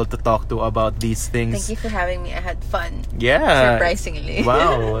people to talk to about these things. Thank you for having me. I had fun. Yeah. Surprisingly.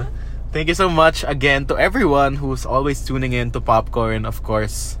 Wow. Thank you so much again to everyone who's always tuning in to Popcorn. Of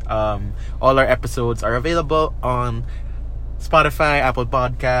course, all our episodes are available on Spotify, Apple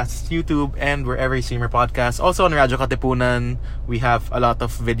Podcasts, YouTube, and wherever you stream your podcasts. Also on Radyo Katipunan, we have a lot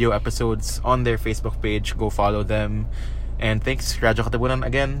of video episodes on their Facebook page. Go follow them. And thanks Radyo Katipunan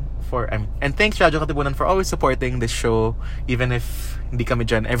again and thanks Radyo Katipunan for always supporting this show, even if hindi kami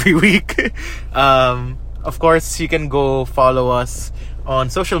dyan every week. Of course, you can go follow us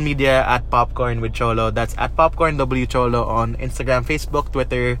on social media at Popcorn with Cholo. That's at Popcorn W Cholo on Instagram, Facebook,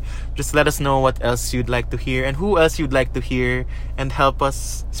 Twitter. Just let us know what else you'd like to hear and who else you'd like to hear, and help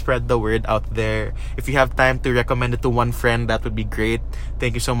us spread the word out there. If you have time to recommend it to one friend, that would be great.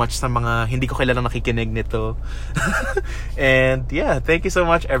 Thank you so much sa mga hindi ko kilalang nakikinig nito. And yeah, thank you so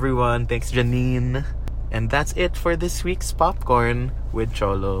much everyone. Thanks Janine. And that's it for this week's Popcorn with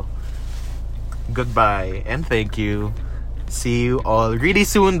Cholo. Goodbye and thank you. See you all really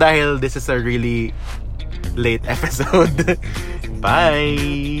soon dahil this is a really late episode. Bye!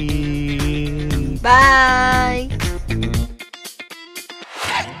 Bye!